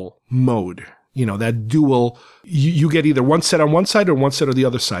dual mode. That dual, you get either one set on one side or one set on the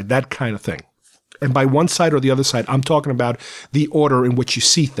other side, that kind of thing. And by one side or the other side, I'm talking about the order in which you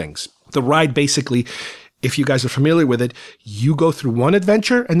see things. The ride, basically, if you guys are familiar with it, you go through one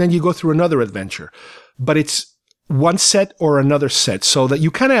adventure and then you go through another adventure. But it's one set or another set, so that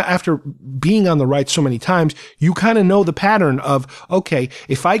you kind of, after being on the ride so many times, you kind of know the pattern of, okay,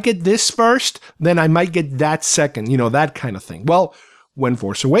 if I get this first, then I might get that second, that kind of thing. Well, when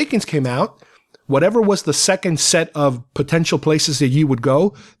Force Awakens came out, whatever was the second set of potential places that you would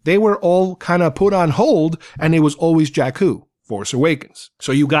go, they were all kind of put on hold, and it was always Jakku, Force Awakens.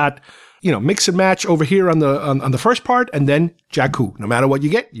 So you got mix and match over here on the first part, and then Jakku. No matter what you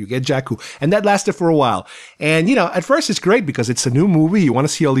get Jakku. And that lasted for a while. And, at first it's great because it's a new movie. You want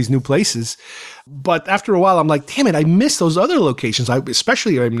to see all these new places. But after a while, I'm like, damn it, I miss those other locations.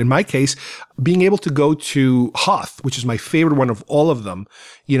 Especially in my case, being able to go to Hoth, which is my favorite one of all of them.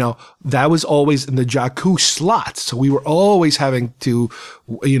 That was always in the Jakku slot. So we were always having to,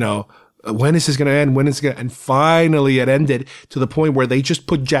 when is this going to end? When is it going to end? And finally it ended to the point where they just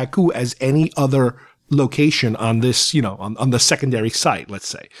put Jakku as any other location on this, on the secondary site, let's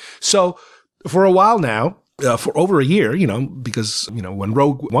say. So for a while now, for over a year, because, when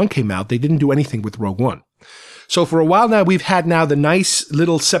Rogue One came out, they didn't do anything with Rogue One. So for a while now, we've had now the nice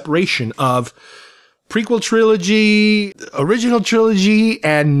little separation of prequel trilogy, original trilogy,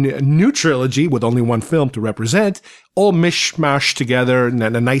 and new trilogy with only one film to represent, all mishmashed together and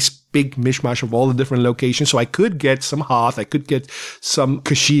a nice big mishmash of all the different locations. So I could get some Hoth, I could get some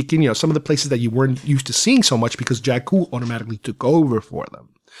Kashyyyk, and, some of the places that you weren't used to seeing so much because Jakku automatically took over for them.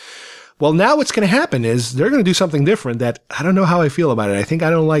 Well, now what's going to happen is they're going to do something different that I don't know how I feel about it. I think I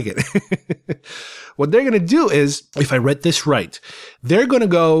don't like it. What they're going to do is, if I read this right, they're going to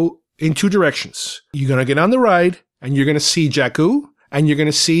go in two directions. You're going to get on the ride and you're going to see Jakku and you're going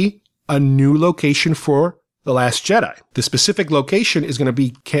to see a new location for The Last Jedi. The specific location is going to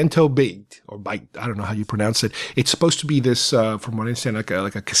be Canto Bight, or Bight, I don't know how you pronounce it. It's supposed to be this, from what I understand,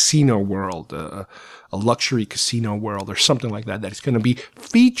 like a casino world, a luxury casino world or something like that is going to be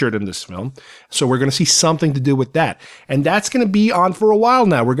featured in this film. So we're going to see something to do with that. And that's going to be on for a while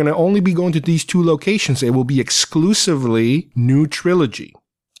now. We're going to only be going to these two locations. It will be exclusively new trilogy.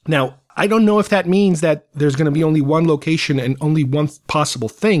 Now, I don't know if that means that there's going to be only one location and only one possible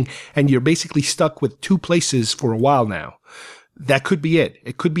thing, and you're basically stuck with two places for a while now. That could be it.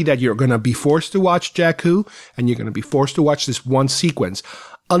 It could be that you're going to be forced to watch Jakku, and you're going to be forced to watch this one sequence,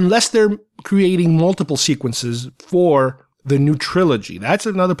 unless they're creating multiple sequences for the new trilogy. That's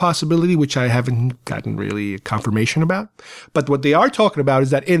another possibility, which I haven't gotten really confirmation about. But what they are talking about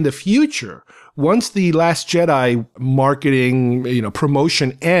is that in the future, once the Last Jedi marketing,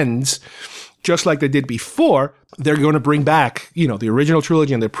 promotion ends, just like they did before, they're going to bring back, the original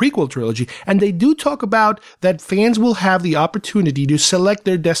trilogy and the prequel trilogy. And they do talk about that fans will have the opportunity to select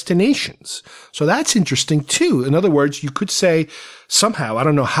their destinations. So that's interesting too. In other words, you could say somehow, I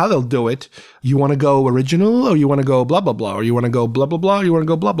don't know how they'll do it. You want to go original, or you want to go blah, blah, blah, or you want to go blah, blah, blah, or you want to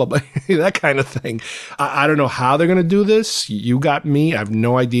go blah, blah, blah, that kind of thing. I don't know how they're going to do this. You got me. I have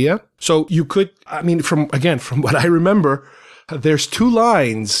no idea. So you could, from what I remember, there's two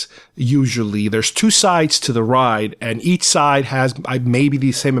lines usually. There's two sides to the ride, and each side has maybe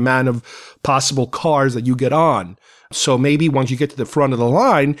the same amount of possible cars that you get on. So maybe once you get to the front of the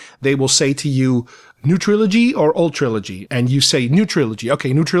line, they will say to you, new trilogy or old trilogy? And you say new trilogy.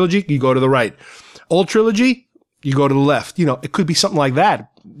 Okay, new trilogy, you go to the right. Old trilogy, you go to the left. It could be something like that.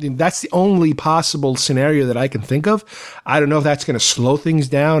 That's the only possible scenario that I can think of. I don't know if that's going to slow things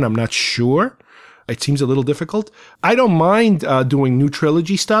down. I'm not sure. It seems a little difficult. I don't mind doing new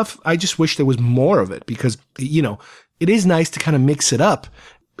trilogy stuff. I just wish there was more of it because, it is nice to kind of mix it up.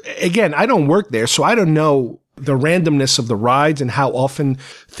 Again, I don't work there, so I don't know the randomness of the rides and how often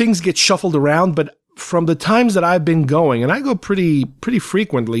things get shuffled around. But from the times that I've been going, and I go pretty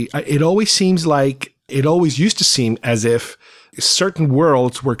frequently, it always used to seem as if certain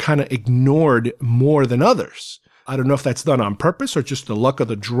worlds were kind of ignored more than others. I don't know if that's done on purpose or just the luck of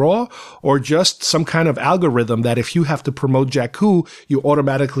the draw or just some kind of algorithm that if you have to promote Jakku, you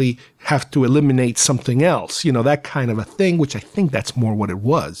automatically have to eliminate something else, that kind of a thing, which I think that's more what it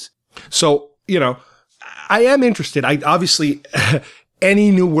was. So, I am interested. I obviously,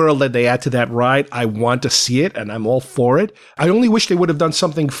 any new world that they add to that ride, I want to see it and I'm all for it. I only wish they would have done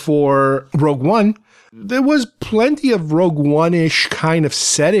something for Rogue One. There was plenty of Rogue One-ish kind of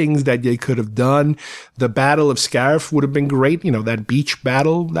settings that they could have done. The Battle of Scarif would have been great. That beach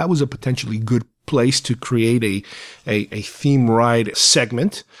battle, that was a potentially good place to create a theme ride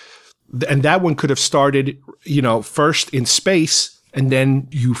segment. And that one could have started, first in space, and then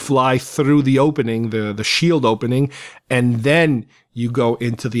you fly through the opening, the shield opening, and then you go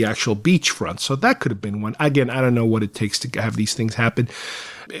into the actual beachfront. So that could have been one. Again, I don't know what it takes to have these things happen.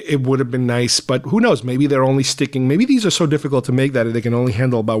 It would have been nice, but who knows? Maybe they're only maybe these are so difficult to make that they can only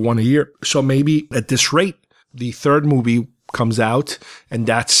handle about one a year. So maybe at this rate, the third movie comes out, and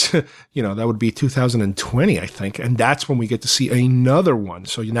that's, that would be 2020, I think. And that's when we get to see another one.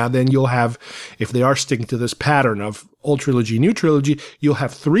 So now then you'll have, if they are sticking to this pattern of old trilogy, new trilogy, you'll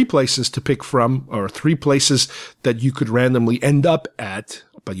have three places to pick from, or three places that you could randomly end up at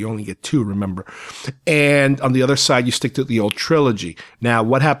but you only get 2, remember. And on the other side, you stick to the old trilogy. Now,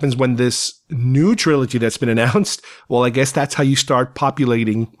 what happens when this new trilogy that's been announced? Well, I guess that's how you start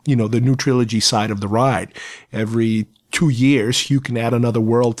populating, the new trilogy side of the ride. Every 2 years, you can add another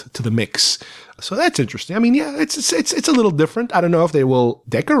world to the mix. So that's interesting. I mean, yeah, it's a little different. I don't know if they will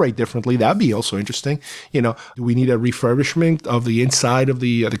decorate differently. That'd be also interesting. Do we need a refurbishment of the inside of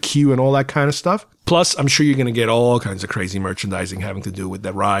the queue and all that kind of stuff? Plus, I'm sure you're going to get all kinds of crazy merchandising having to do with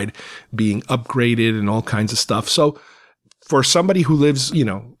the ride being upgraded and all kinds of stuff. So for somebody who lives,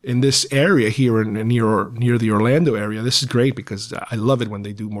 in this area here near the Orlando area, this is great because I love it when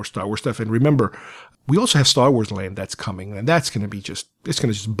they do more Star Wars stuff. And remember, we also have Star Wars Land that's coming, and that's going to be it's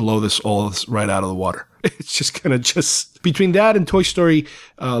going to just blow this all right out of the water. It's just going to between that and Toy Story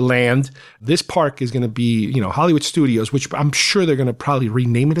Land, this park is going to be, Hollywood Studios, which I'm sure they're going to probably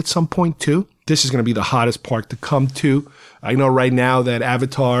rename it at some point too. This is going to be the hottest park to come to. I know right now that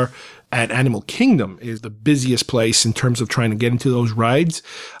Avatar at Animal Kingdom is the busiest place in terms of trying to get into those rides.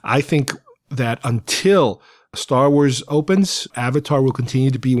 I think that until Star Wars opens, Avatar will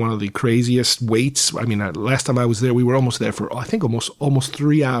continue to be one of the craziest waits. I mean, last time I was there, we were almost there for, I think, almost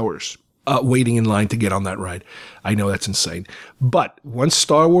 3 hours waiting in line to get on that ride. I know that's insane. But once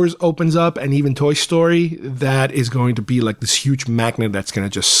Star Wars opens up and even Toy Story, that is going to be like this huge magnet that's going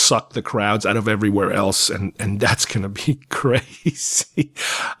to just suck the crowds out of everywhere else. And that's going to be crazy.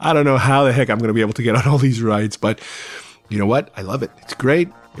 I don't know how the heck I'm going to be able to get on all these rides, but you know what? I love it. It's great.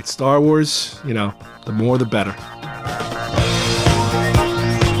 It's Star Wars, the more the better.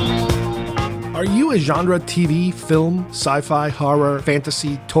 Are you a genre TV, film, sci-fi, horror,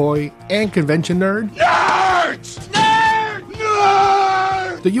 fantasy, toy, and convention nerd? Nerds! Nerd!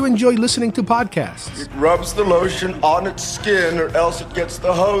 Nerd! Do you enjoy listening to podcasts? It rubs the lotion on its skin or else it gets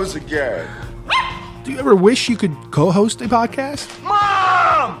the hose again. Do you ever wish you could co-host a podcast?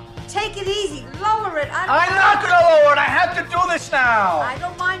 Mom! Take it easy. Lower it. I'm not going to lower it. I have to do this now. I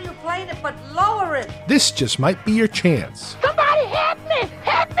don't mind you playing it, but lower it. This just might be your chance. Somebody help me!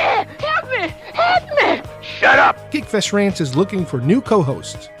 Help me! Help me! Help me! Shut up! Geekfest Rants is looking for new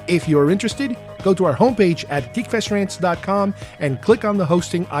co-hosts. If you're interested, go to our homepage at geekfestrants.com and click on the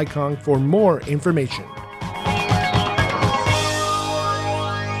hosting icon for more information.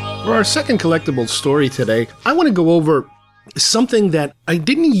 For our second collectible story today, I want to go over something that I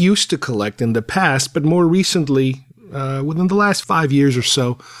didn't used to collect in the past, but more recently, within the last 5 years or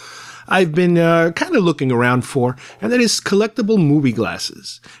so, I've been kind of looking around for, and that is collectible movie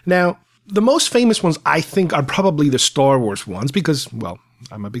glasses. Now, the most famous ones, I think, are probably the Star Wars ones because, well,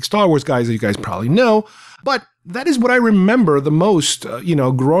 I'm a big Star Wars guy, as you guys probably know, but that is what I remember the most,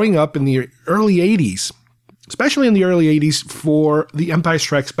 growing up in the early 80s, especially in the early 80s for The Empire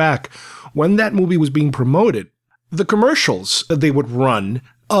Strikes Back, when that movie was being promoted. The commercials that they would run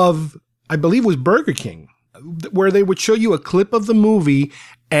of, I believe it was Burger King, where they would show you a clip of the movie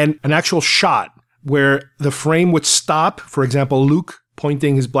and an actual shot where the frame would stop. For example, Luke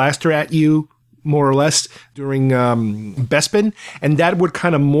pointing his blaster at you, more or less, during Bespin. And that would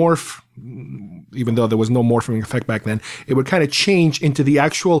kind of morph, even though there was no morphing effect back then, it would kind of change into the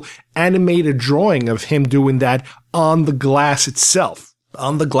actual animated drawing of him doing that on the glass itself,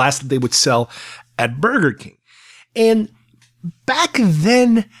 on the glass that they would sell at Burger King. And back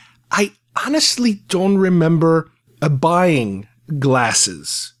then, I honestly don't remember buying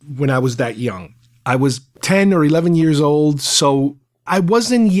glasses when I was that young. I was 10 or 11 years old, so I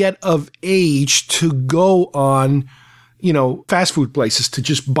wasn't yet of age to go on, fast food places to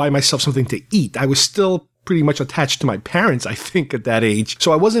just buy myself something to eat. I was still pretty much attached to my parents, I think, at that age.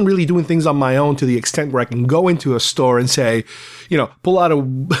 So I wasn't really doing things on my own to the extent where I can go into a store and say, pull out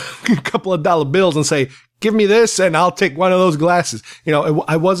a couple of dollar bills and say, give me this and I'll take one of those glasses.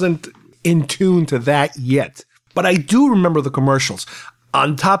 I wasn't in tune to that yet. But I do remember the commercials.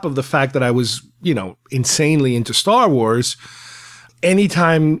 On top of the fact that I was, insanely into Star Wars,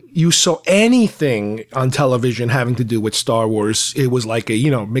 anytime you saw anything on television having to do with Star Wars, it was like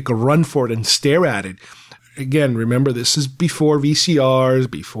make a run for it and stare at it. Again, remember, this is before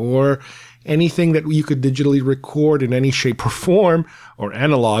VCRs, before anything that you could digitally record in any shape or form, or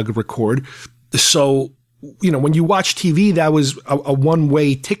analog record. So, when you watch TV, that was a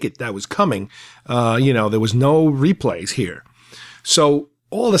one-way ticket that was coming. There was no replays here. So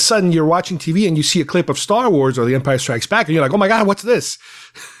all of a sudden you're watching TV and you see a clip of Star Wars or The Empire Strikes Back and you're like, oh my God, what's this?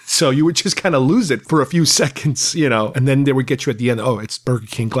 So you would just kind of lose it for a few seconds, and then they would get you at the end. Oh, it's Burger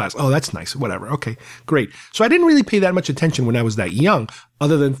King glass. Oh, that's nice. Whatever. Okay, great. So I didn't really pay that much attention when I was that young,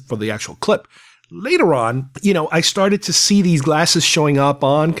 other than for the actual clip. Later on, I started to see these glasses showing up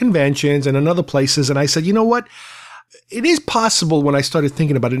on conventions and in other places. And I said, you know what? it is possible when I started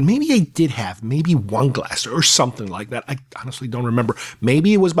thinking about it, maybe I did have maybe one glass or something like that. I honestly don't remember.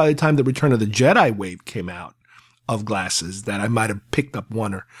 Maybe it was by the time the Return of the Jedi wave came out of glasses that I might have picked up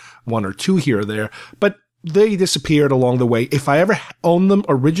one or two here or there, but they disappeared along the way. If I ever owned them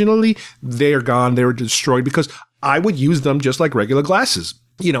originally, they're gone. They were destroyed because I would use them just like regular glasses,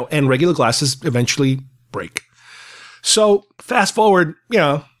 and regular glasses eventually break. So fast forward,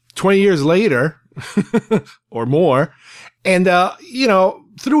 20 years later or more. And,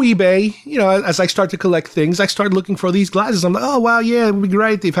 through eBay, as I start to collect things, I start looking for these glasses. I'm like, oh, wow, yeah, it would be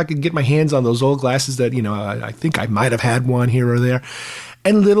great if I could get my hands on those old glasses that, I think I might have had one here or there.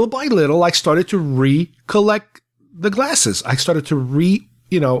 And little by little, I started to recollect the glasses. I started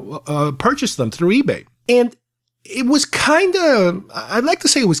to purchase them through eBay. And it was I'd like to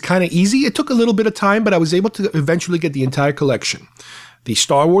say it was kind of easy. It took a little bit of time, but I was able to eventually get the entire collection. The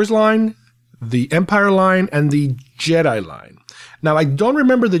Star Wars line, the Empire line, and the Jedi line. Now, I don't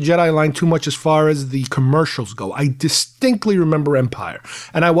remember the Jedi line too much as far as the commercials go. I distinctly remember Empire,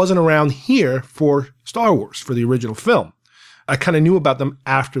 and I wasn't around here for Star Wars, for the original film. I kind of knew about them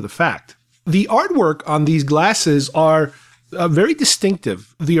after the fact. The artwork on these glasses are very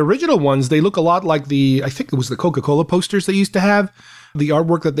distinctive. The original ones, they look a lot like I think it was the Coca-Cola posters they used to have, the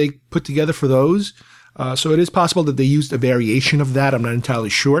artwork that they put together for those. So it is possible that they used a variation of that. I'm not entirely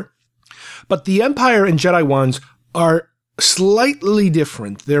sure. But the Empire and Jedi ones are slightly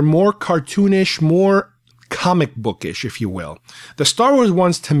different. They're more cartoonish, more comic bookish, if you will. The Star Wars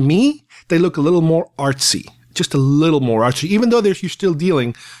ones, to me, they look a little more artsy. Just a little more artsy, even though you're still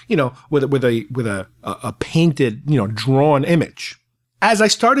dealing, with a painted, drawn image. As I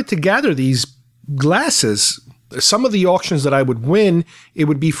started to gather these glasses, some of the auctions that I would win, it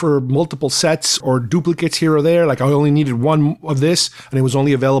would be for multiple sets or duplicates here or there. Like I only needed one of this, and it was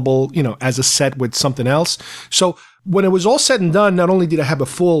only available, as a set with something else. So when it was all said and done, not only did I have a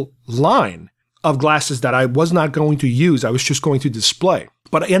full line of glasses that I was not going to use, I was just going to display,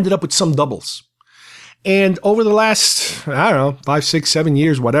 but I ended up with some doubles. And over the last, 5, 6, 7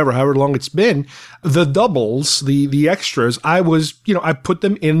 years, whatever, however long it's been, the doubles, the extras, I put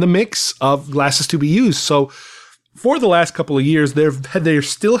them in the mix of glasses to be used. So for the last couple of years, there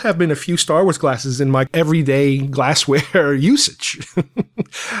still have been a few Star Wars glasses in my everyday glassware usage.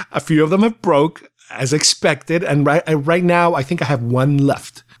 A few of them have broke, as expected. And right now, I think I have one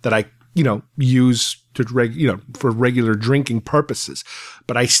left that I, use for regular drinking purposes.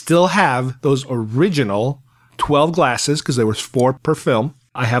 But I still have those original 12 glasses because there was 4 per film.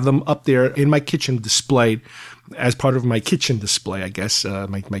 I have them up there in my kitchen displayed as part of my kitchen display, I guess,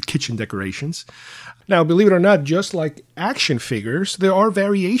 my kitchen decorations. Now, believe it or not, just like action figures, there are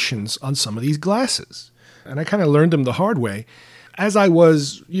variations on some of these glasses. And I kind of learned them the hard way. As I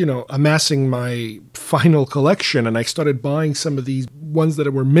was, amassing my final collection and I started buying some of these ones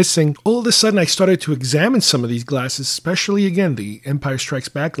that were missing, all of a sudden I started to examine some of these glasses, especially, again, the Empire Strikes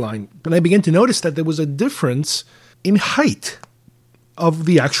Back line. And I began to notice that there was a difference in height of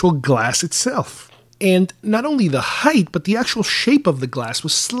the actual glass itself. And not only the height, but the actual shape of the glass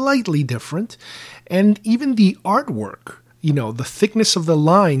was slightly different. And even the artwork, the thickness of the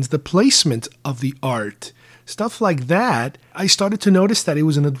lines, the placement of the art, stuff like that, I started to notice that it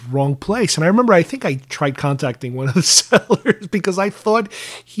was in the wrong place. And I remember, I think I tried contacting one of the sellers because I thought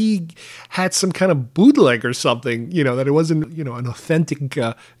he had some kind of bootleg or something, that it wasn't, an authentic,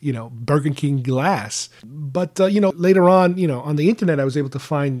 Burger King glass. But, later on, on the internet, I was able to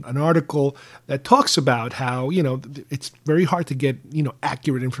find an article that talks about how, it's very hard to get,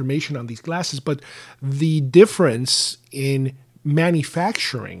 accurate information on these glasses. But the difference in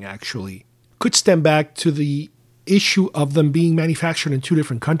manufacturing, actually, could stem back to the issue of them being manufactured in 2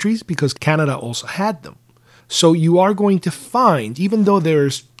 different countries because Canada also had them. So you are going to find, even though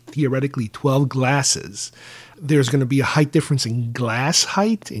there's theoretically 12 glasses, there's going to be a height difference in glass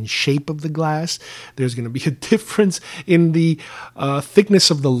height, in shape of the glass. There's going to be a difference in the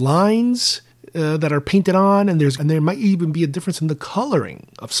thickness of the lines that are painted on, and there might even be a difference in the coloring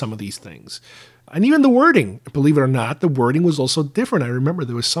of some of these things. And even the wording, believe it or not, the wording was also different. I remember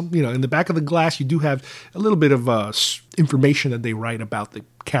there was some, in the back of the glass, you do have a little bit of information that they write about the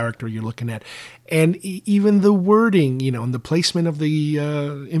character you're looking at. And even the wording, and the placement of the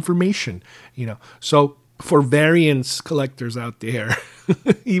information, So for variance collectors out there,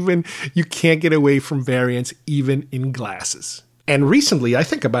 even you can't get away from variance even in glasses. And recently, I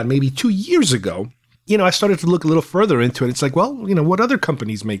think about maybe 2 years ago, I started to look a little further into it. It's like, well, what other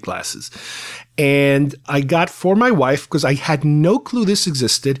companies make glasses? And I got for my wife, because I had no clue this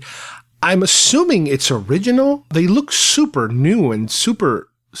existed. I'm assuming it's original. They look super new and super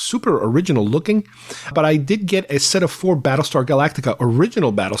super original looking. But I did get a set of 4 Battlestar Galactica,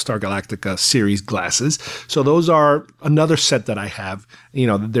 original Battlestar Galactica series glasses. So those are another set that I have.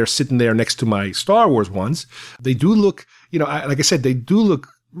 They're sitting there next to my Star Wars ones. They do look, like I said, they do look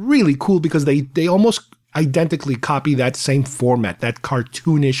really cool because they almost identically copy that same format, that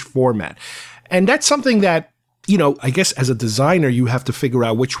cartoonish format. And that's something that, I guess as a designer, you have to figure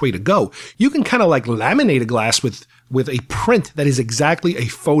out which way to go. You can kind of like laminate a glass with a print that is exactly a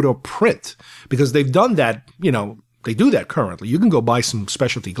photo print, because they've done that, they do that currently. You can go buy some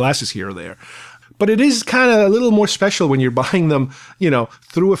specialty glasses here or there. But it is kind of a little more special when you're buying them,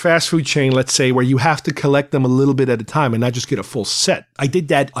 through a fast food chain, let's say, where you have to collect them a little bit at a time and not just get a full set. I did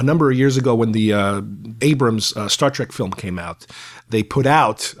that a number of years ago when the Abrams Star Trek film came out. They put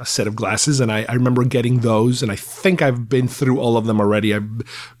out a set of glasses, and I remember getting those, and I think I've been through all of them already. I've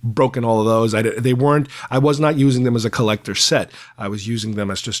broken all of those. I was not using them as a collector set. I was using them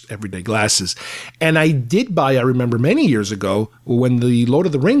as just everyday glasses. And I did buy, I remember many years ago, when the Lord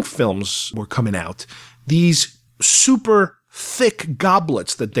of the Rings films were coming out, these super thick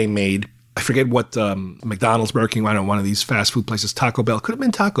goblets that they made. I forget what McDonald's, Burger King, I don't know, one of these fast food places, Taco Bell. Could have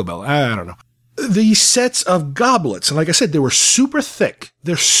been Taco Bell. I don't know. These sets of goblets, and like I said, they were super thick.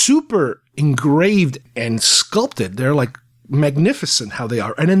 They're super engraved and sculpted. They're like magnificent how they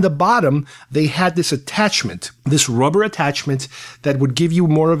are. And in the bottom, they had this attachment, this rubber attachment that would give you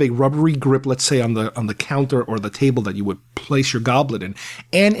more of a rubbery grip, let's say on the counter or the table that you would place your goblet in.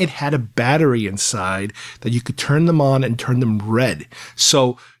 And it had a battery inside that you could turn them on and turn them red.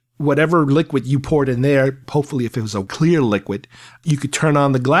 So whatever liquid you poured in there, hopefully if it was a clear liquid, you could turn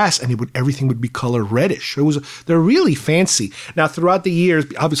on the glass and everything would be color reddish. They're really fancy. Now, throughout the years,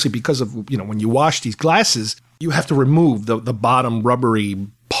 obviously because of, when you wash these glasses, you have to remove the bottom rubbery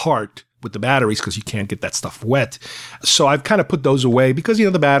part with the batteries because you can't get that stuff wet. So I've kind of put those away because,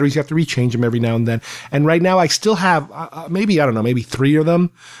 the batteries, you have to rechange them every now and then. And right now I still have maybe 3 of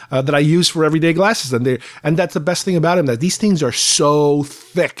them that I use for everyday glasses. And that's the best thing about them, that these things are so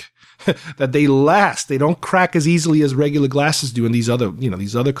thick that they last. They don't crack as easily as regular glasses do in these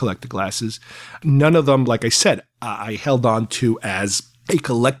other collector glasses. None of them, like I said, I held on to as a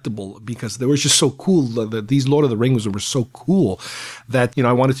collectible because they were just so cool. These Lord of the Rings were so cool that,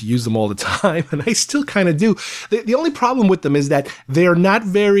 I wanted to use them all the time, and I still kind of do. The only problem with them is that they're not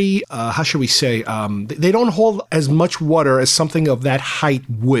very, how should we say, they don't hold as much water as something of that height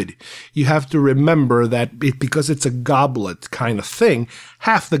would. You have to remember that because it's a goblet kind of thing,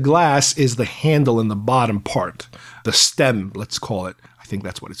 half the glass is the handle in the bottom part, the stem, let's call it. I think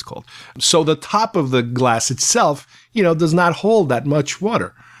that's what it's called. So the top of the glass itself, does not hold that much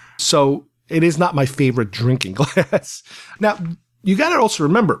water. So it is not my favorite drinking glass. Now, you got to also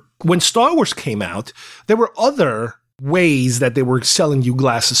remember, when Star Wars came out, there were other ways that they were selling you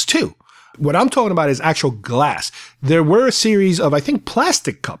glasses too. What I'm talking about is actual glass. There were a series of, I think,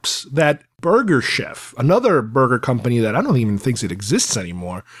 plastic cups that Burger Chef, another burger company that I don't even think it exists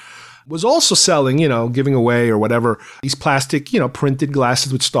anymore, was also selling, giving away or whatever, these plastic, printed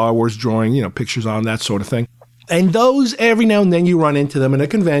glasses with Star Wars drawing, pictures on, that sort of thing. And those, every now and then you run into them in a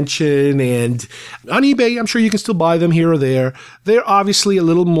convention, and on eBay, I'm sure you can still buy them here or there. They're obviously a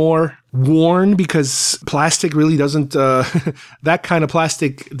little more worn because plastic really doesn't, that kind of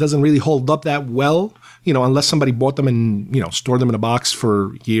plastic doesn't really hold up that well, unless somebody bought them and, stored them in a box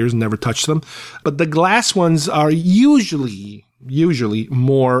for years and never touched them. But the glass ones are usually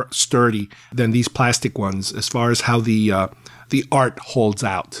more sturdy than these plastic ones as far as how the art holds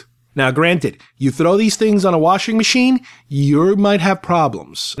out. Now, granted, you throw these things on a washing machine, you might have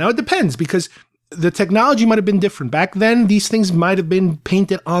problems. Now, it depends because the technology might have been different. Back then, these things might have been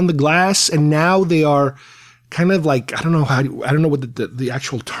painted on the glass, and now they are kind of like, I don't know what the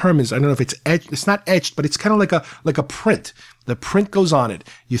actual term is. I don't know if it's etched. It's not etched, but it's kind of like a print. The print goes on it.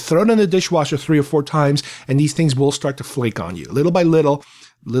 You throw it in the dishwasher 3 or 4 times, and these things will start to flake on you. Little by little,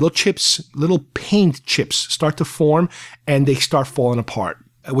 little chips, little paint chips start to form, and they start falling apart,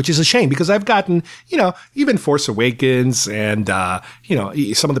 which is a shame because I've gotten, even Force Awakens and,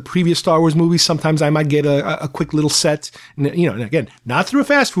 some of the previous Star Wars movies, sometimes I might get a quick little set, and again, not through a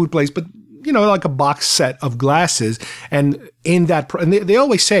fast food place, but like a box set of glasses. And in that, and they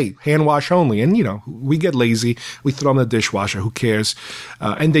always say hand wash only. And, we get lazy. We throw them in the dishwasher. Who cares?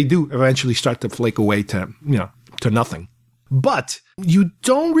 And they do eventually start to flake away to nothing. But you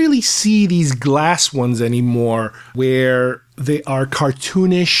don't really see these glass ones anymore where they are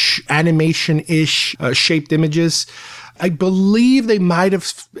cartoonish, animation-ish shaped images. I believe they might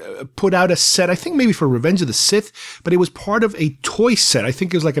have put out a set, I think maybe for Revenge of the Sith, but it was part of a toy set. I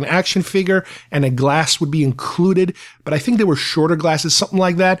think it was like an action figure and a glass would be included, but I think they were shorter glasses, something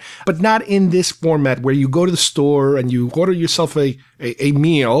like that, but not in this format where you go to the store and you order yourself a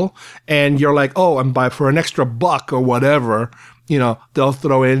meal and you're like, oh, I'm for an extra $1 or whatever, they'll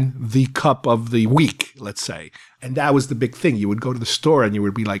throw in the cup of the week, let's say. And that was the big thing. You would go to the store and you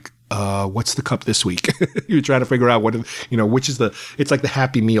would be like, what's the cup this week? You're trying to figure out which is it's like the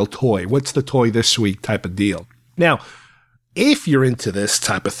Happy Meal toy. What's the toy this week type of deal. Now, if you're into this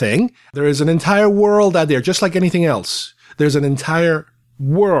type of thing, there is an entire world out there, just like anything else. There's an entire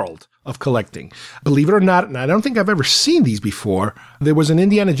world of collecting. Believe it or not, and I don't think I've ever seen these before, there was an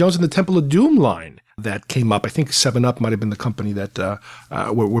Indiana Jones and the Temple of Doom line that came up. I think 7-Up might have been the company that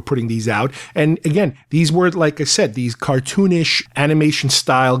were putting these out. And again, these were, like I said, these cartoonish animation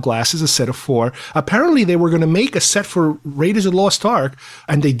style glasses, a set of 4. Apparently they were going to make a set for Raiders of the Lost Ark,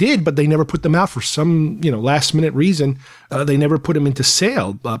 and they did, but they never put them out for some last minute reason. They never put them into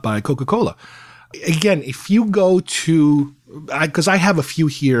sale by Coca-Cola. Again, if you go to, because I have a few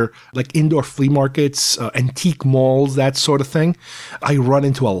here, like indoor flea markets, antique malls, that sort of thing, I run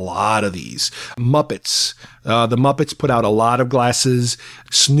into a lot of these. Muppets. The Muppets put out a lot of glasses.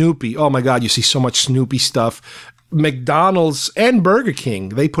 Snoopy. Oh my God, you see so much Snoopy stuff. McDonald's and Burger King,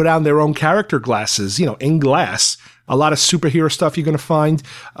 they put out their own character glasses, in glass. A lot of superhero stuff you're going to find.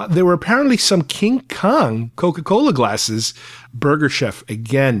 There were apparently some King Kong Coca-Cola glasses. Burger Chef,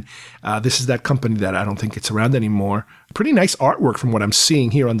 again, this is that company that I don't think it's around anymore. Pretty nice artwork from what I'm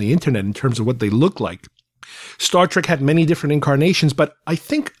seeing here on the internet in terms of what they look like. Star Trek had many different incarnations, but I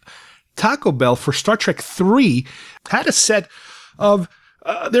think Taco Bell for Star Trek 3 had a set of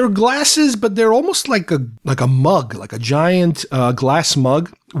they're glasses, but they're almost like a mug, like a giant glass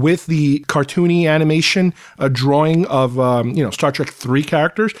mug with the cartoony animation, a drawing of Star Trek 3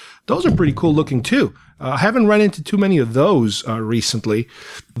 characters. Those are pretty cool looking too. I haven't run into too many of those recently.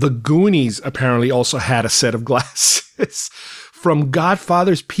 The Goonies apparently also had a set of glasses. From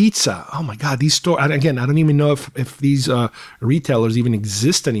Godfather's Pizza. Oh my God, these stores, again, I don't even know if these retailers even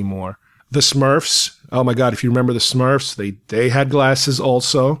exist anymore. The Smurfs. Oh my God, if you remember the Smurfs, they had glasses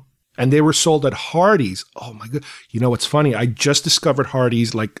also. And they were sold at Hardee's. Oh my God. You know what's funny? I just discovered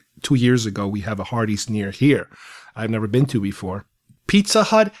Hardee's like 2 years ago. We have a Hardee's near here. I've never been to before. Pizza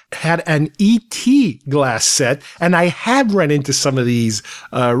Hut had an E.T. glass set, and I have run into some of these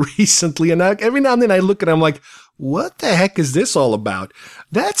recently. And every now and then I look at them like, what the heck is this all about?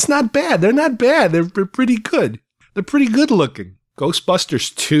 That's not bad. They're not bad. They're pretty good. They're pretty good looking.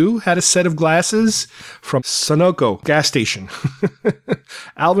 Ghostbusters 2 had a set of glasses from Sunoco gas station.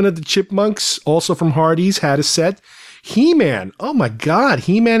 Alvin and the Chipmunks, also from Hardee's, had a set. He-Man. Oh my God.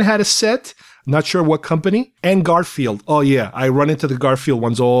 He-Man had a set. Not sure what company. And Garfield. Oh yeah. I run into the Garfield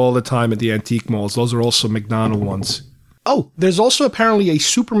ones all the time at the antique malls. Those are also McDonald ones. Oh, there's also apparently a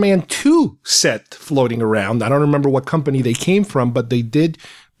Superman 2 set floating around. I don't remember what company they came from, but they did,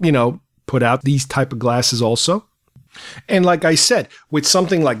 put out these type of glasses also. And like I said, with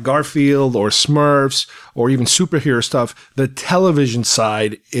something like Garfield or Smurfs or even superhero stuff, the television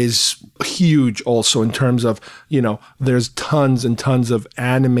side is huge also in terms of, there's tons and tons of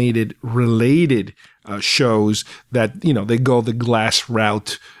animated related shows that, they go the glass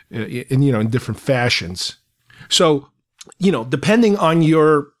route in different fashions. So, depending on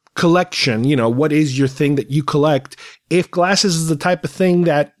your collection, what is your thing that you collect? If glasses is the type of thing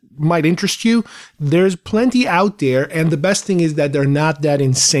that might interest you, there's plenty out there, and the best thing is that they're not that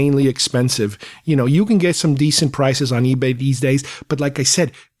insanely expensive. You can get some decent prices on eBay these days, but like I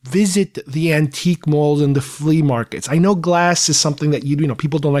said, visit the antique malls and the flea markets. I know glass is something that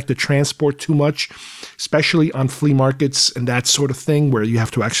people don't like to transport too much, especially on flea markets and that sort of thing where you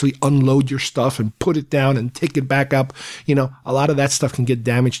have to actually unload your stuff and put it down and take it back up. A lot of that stuff can get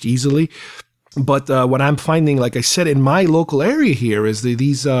damaged easily. But what I'm finding, like I said, in my local area here is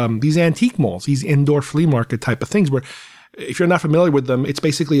these antique malls, these indoor flea market type of things where, if you're not familiar with them, it's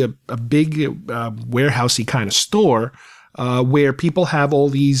basically a big warehousey kind of store where people have all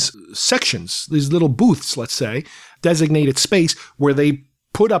these sections, these little booths, let's say, designated space where they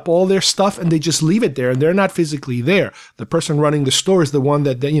put up all their stuff and they just leave it there and they're not physically there. The person running the store is the one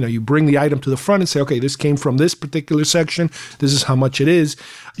that you bring the item to the front and say, okay, this came from this particular section. This is how much it is.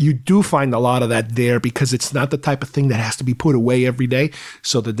 You do find a lot of that there because it's not the type of thing that has to be put away every day.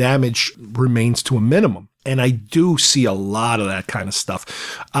 So the damage remains to a minimum. And I do see a lot of that kind of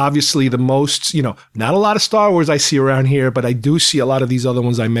stuff. Obviously, the most, not a lot of Star Wars I see around here, but I do see a lot of these other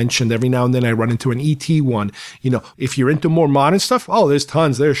ones I mentioned. Every now and then I run into an E.T. one. If you're into more modern stuff, there's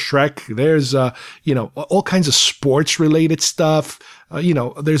tons. There's Shrek. There's, all kinds of sports-related stuff.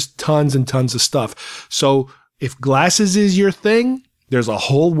 There's tons and tons of stuff. So if glasses is your thing, there's a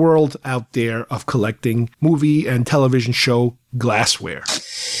whole world out there of collecting movie and television show glassware.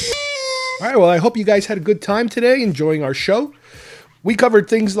 All right, well, I hope you guys had a good time today enjoying our show. We covered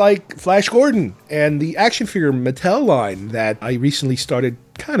things like Flash Gordon and the action figure Mattel line that I recently started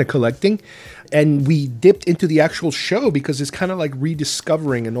kind of collecting. And we dipped into the actual show because it's kind of like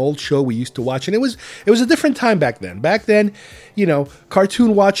rediscovering an old show we used to watch. And it was a different time back then. Back then,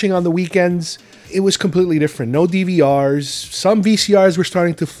 cartoon watching on the weekends, it was completely different. No DVRs. Some VCRs were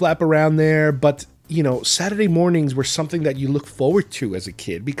starting to flap around there, but Saturday mornings were something that you look forward to as a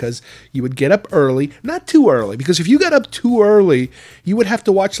kid because you would get up early, not too early, because if you got up too early, you would have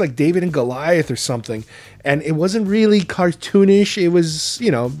to watch like David and Goliath or something. And it wasn't really cartoonish. It was,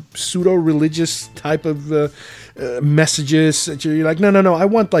 pseudo-religious type of messages. You're like, no, I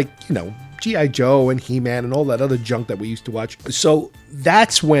want G.I. Joe and He-Man and all that other junk that we used to watch. So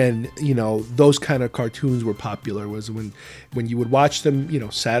that's when, those kind of cartoons were popular, was when you would watch them,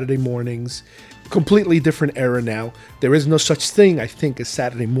 Saturday mornings. Completely different era now. There is no such thing, I think, as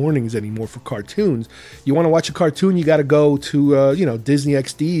Saturday mornings anymore for cartoons. You want to watch a cartoon, you got to go to, Disney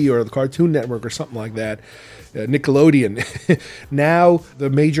XD or the Cartoon Network or something like that. Nickelodeon. Now, the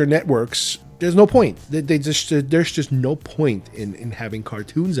major networks, there's no point. There's just no point in having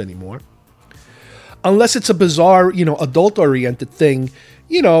cartoons anymore. Unless it's a bizarre, adult-oriented thing,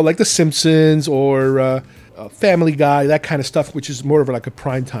 like The Simpsons or Family Guy, that kind of stuff, which is more of like a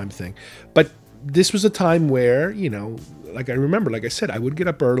primetime thing. But this was a time where, like I said, I would get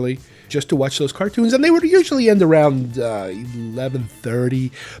up early just to watch those cartoons, and they would usually end around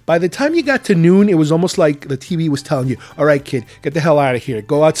 11:30. By the time you got to noon, it was almost like the TV was telling you, all right, kid, get the hell out of here.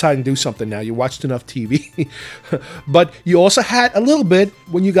 Go outside and do something now. You watched enough TV. But you also had a little bit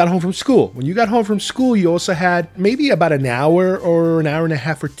when you got home from school. When you got home from school, you also had maybe about an hour or an hour and a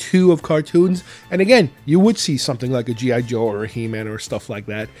half or two of cartoons. And again, you would see something like a G.I. Joe or a He-Man or stuff like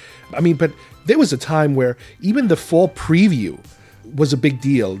that. But there was a time where even the fall preview was a big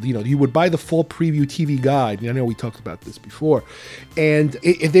deal. You would buy the fall preview TV guide. I know we talked about this before. And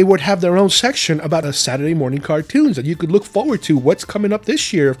they would have their own section about a Saturday morning cartoons. And you could look forward to what's coming up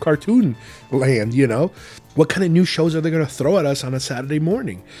this year of Cartoon Land, What kind of new shows are they going to throw at us on a Saturday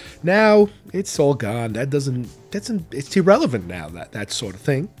morning? Now, it's all gone. It's irrelevant now, that sort of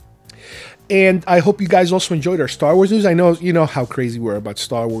thing. And I hope you guys also enjoyed our Star Wars news. I know, how crazy we're about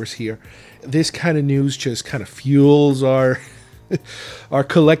Star Wars here. This kind of news just kind of fuels our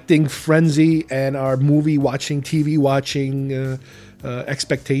collecting frenzy and our movie watching, TV watching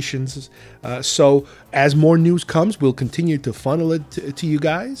expectations. So as more news comes, we'll continue to funnel it to you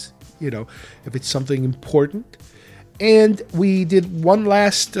guys, if it's something important. And we did one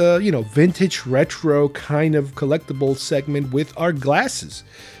last, vintage retro kind of collectible segment with our glasses.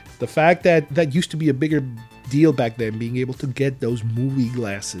 The fact that used to be a bigger deal back then, being able to get those movie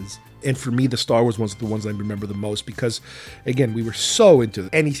glasses. And for me, the Star Wars ones are the ones I remember the most because, again, we were so into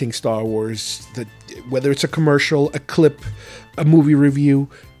anything Star Wars, that whether it's a commercial, a clip, a movie review,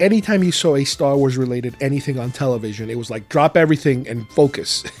 anytime you saw a Star Wars related anything on television, it was like drop everything and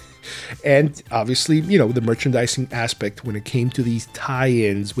focus. And obviously, the merchandising aspect when it came to these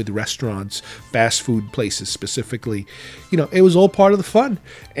tie-ins with restaurants, fast food places specifically, it was all part of the fun.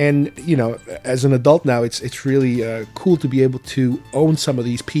 And, as an adult now, it's really cool to be able to own some of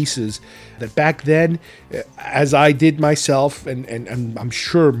these pieces that back then, as I did myself, and I'm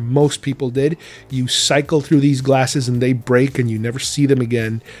sure most people did, you cycle through these glasses and they break and you never see them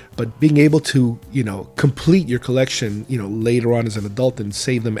again. But being able to, complete your collection, later on as an adult and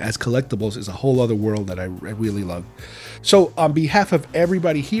save them as collectibles is a whole other world that I really love. So on behalf of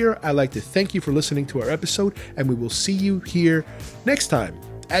everybody here, I'd like to thank you for listening to our episode, and we will see you here next time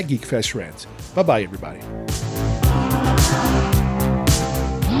at Geek Fest Rants. Bye-bye, everybody.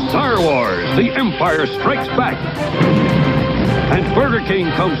 Star Wars, The Empire Strikes Back. And Burger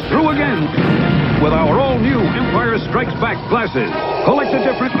King comes through again with our all-new Empire Strikes Back glasses. Collect a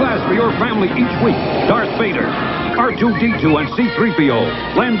different glass for your family each week. Darth Vader, R2-D2 and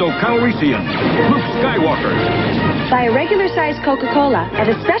C-3PO, Lando Calrissian, Luke Skywalker. Buy a regular-sized Coca-Cola at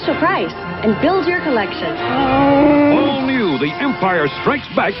a special price and build your collection. All new, The Empire Strikes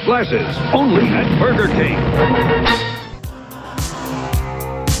Back glasses. Only at Burger King.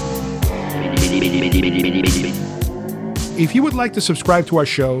 if you would like to subscribe to our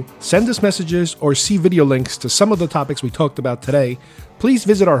show, send us messages, or see video links to some of the topics we talked about today, please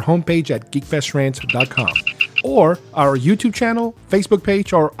visit our homepage at geekfestrants.com or our YouTube channel, Facebook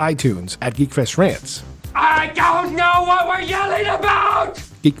page, or iTunes at Geekfest Rants. I don't know what we're yelling about!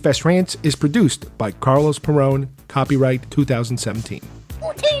 Geekfest Rants is produced by Carlos Perone, copyright 2017.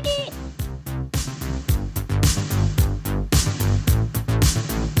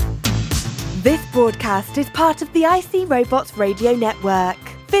 This broadcast is part of the IC Robots Radio Network.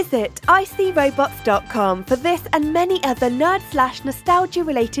 Visit icrobots.com for this and many other nerd/nostalgia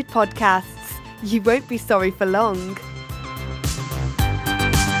related podcasts. You won't be sorry for long.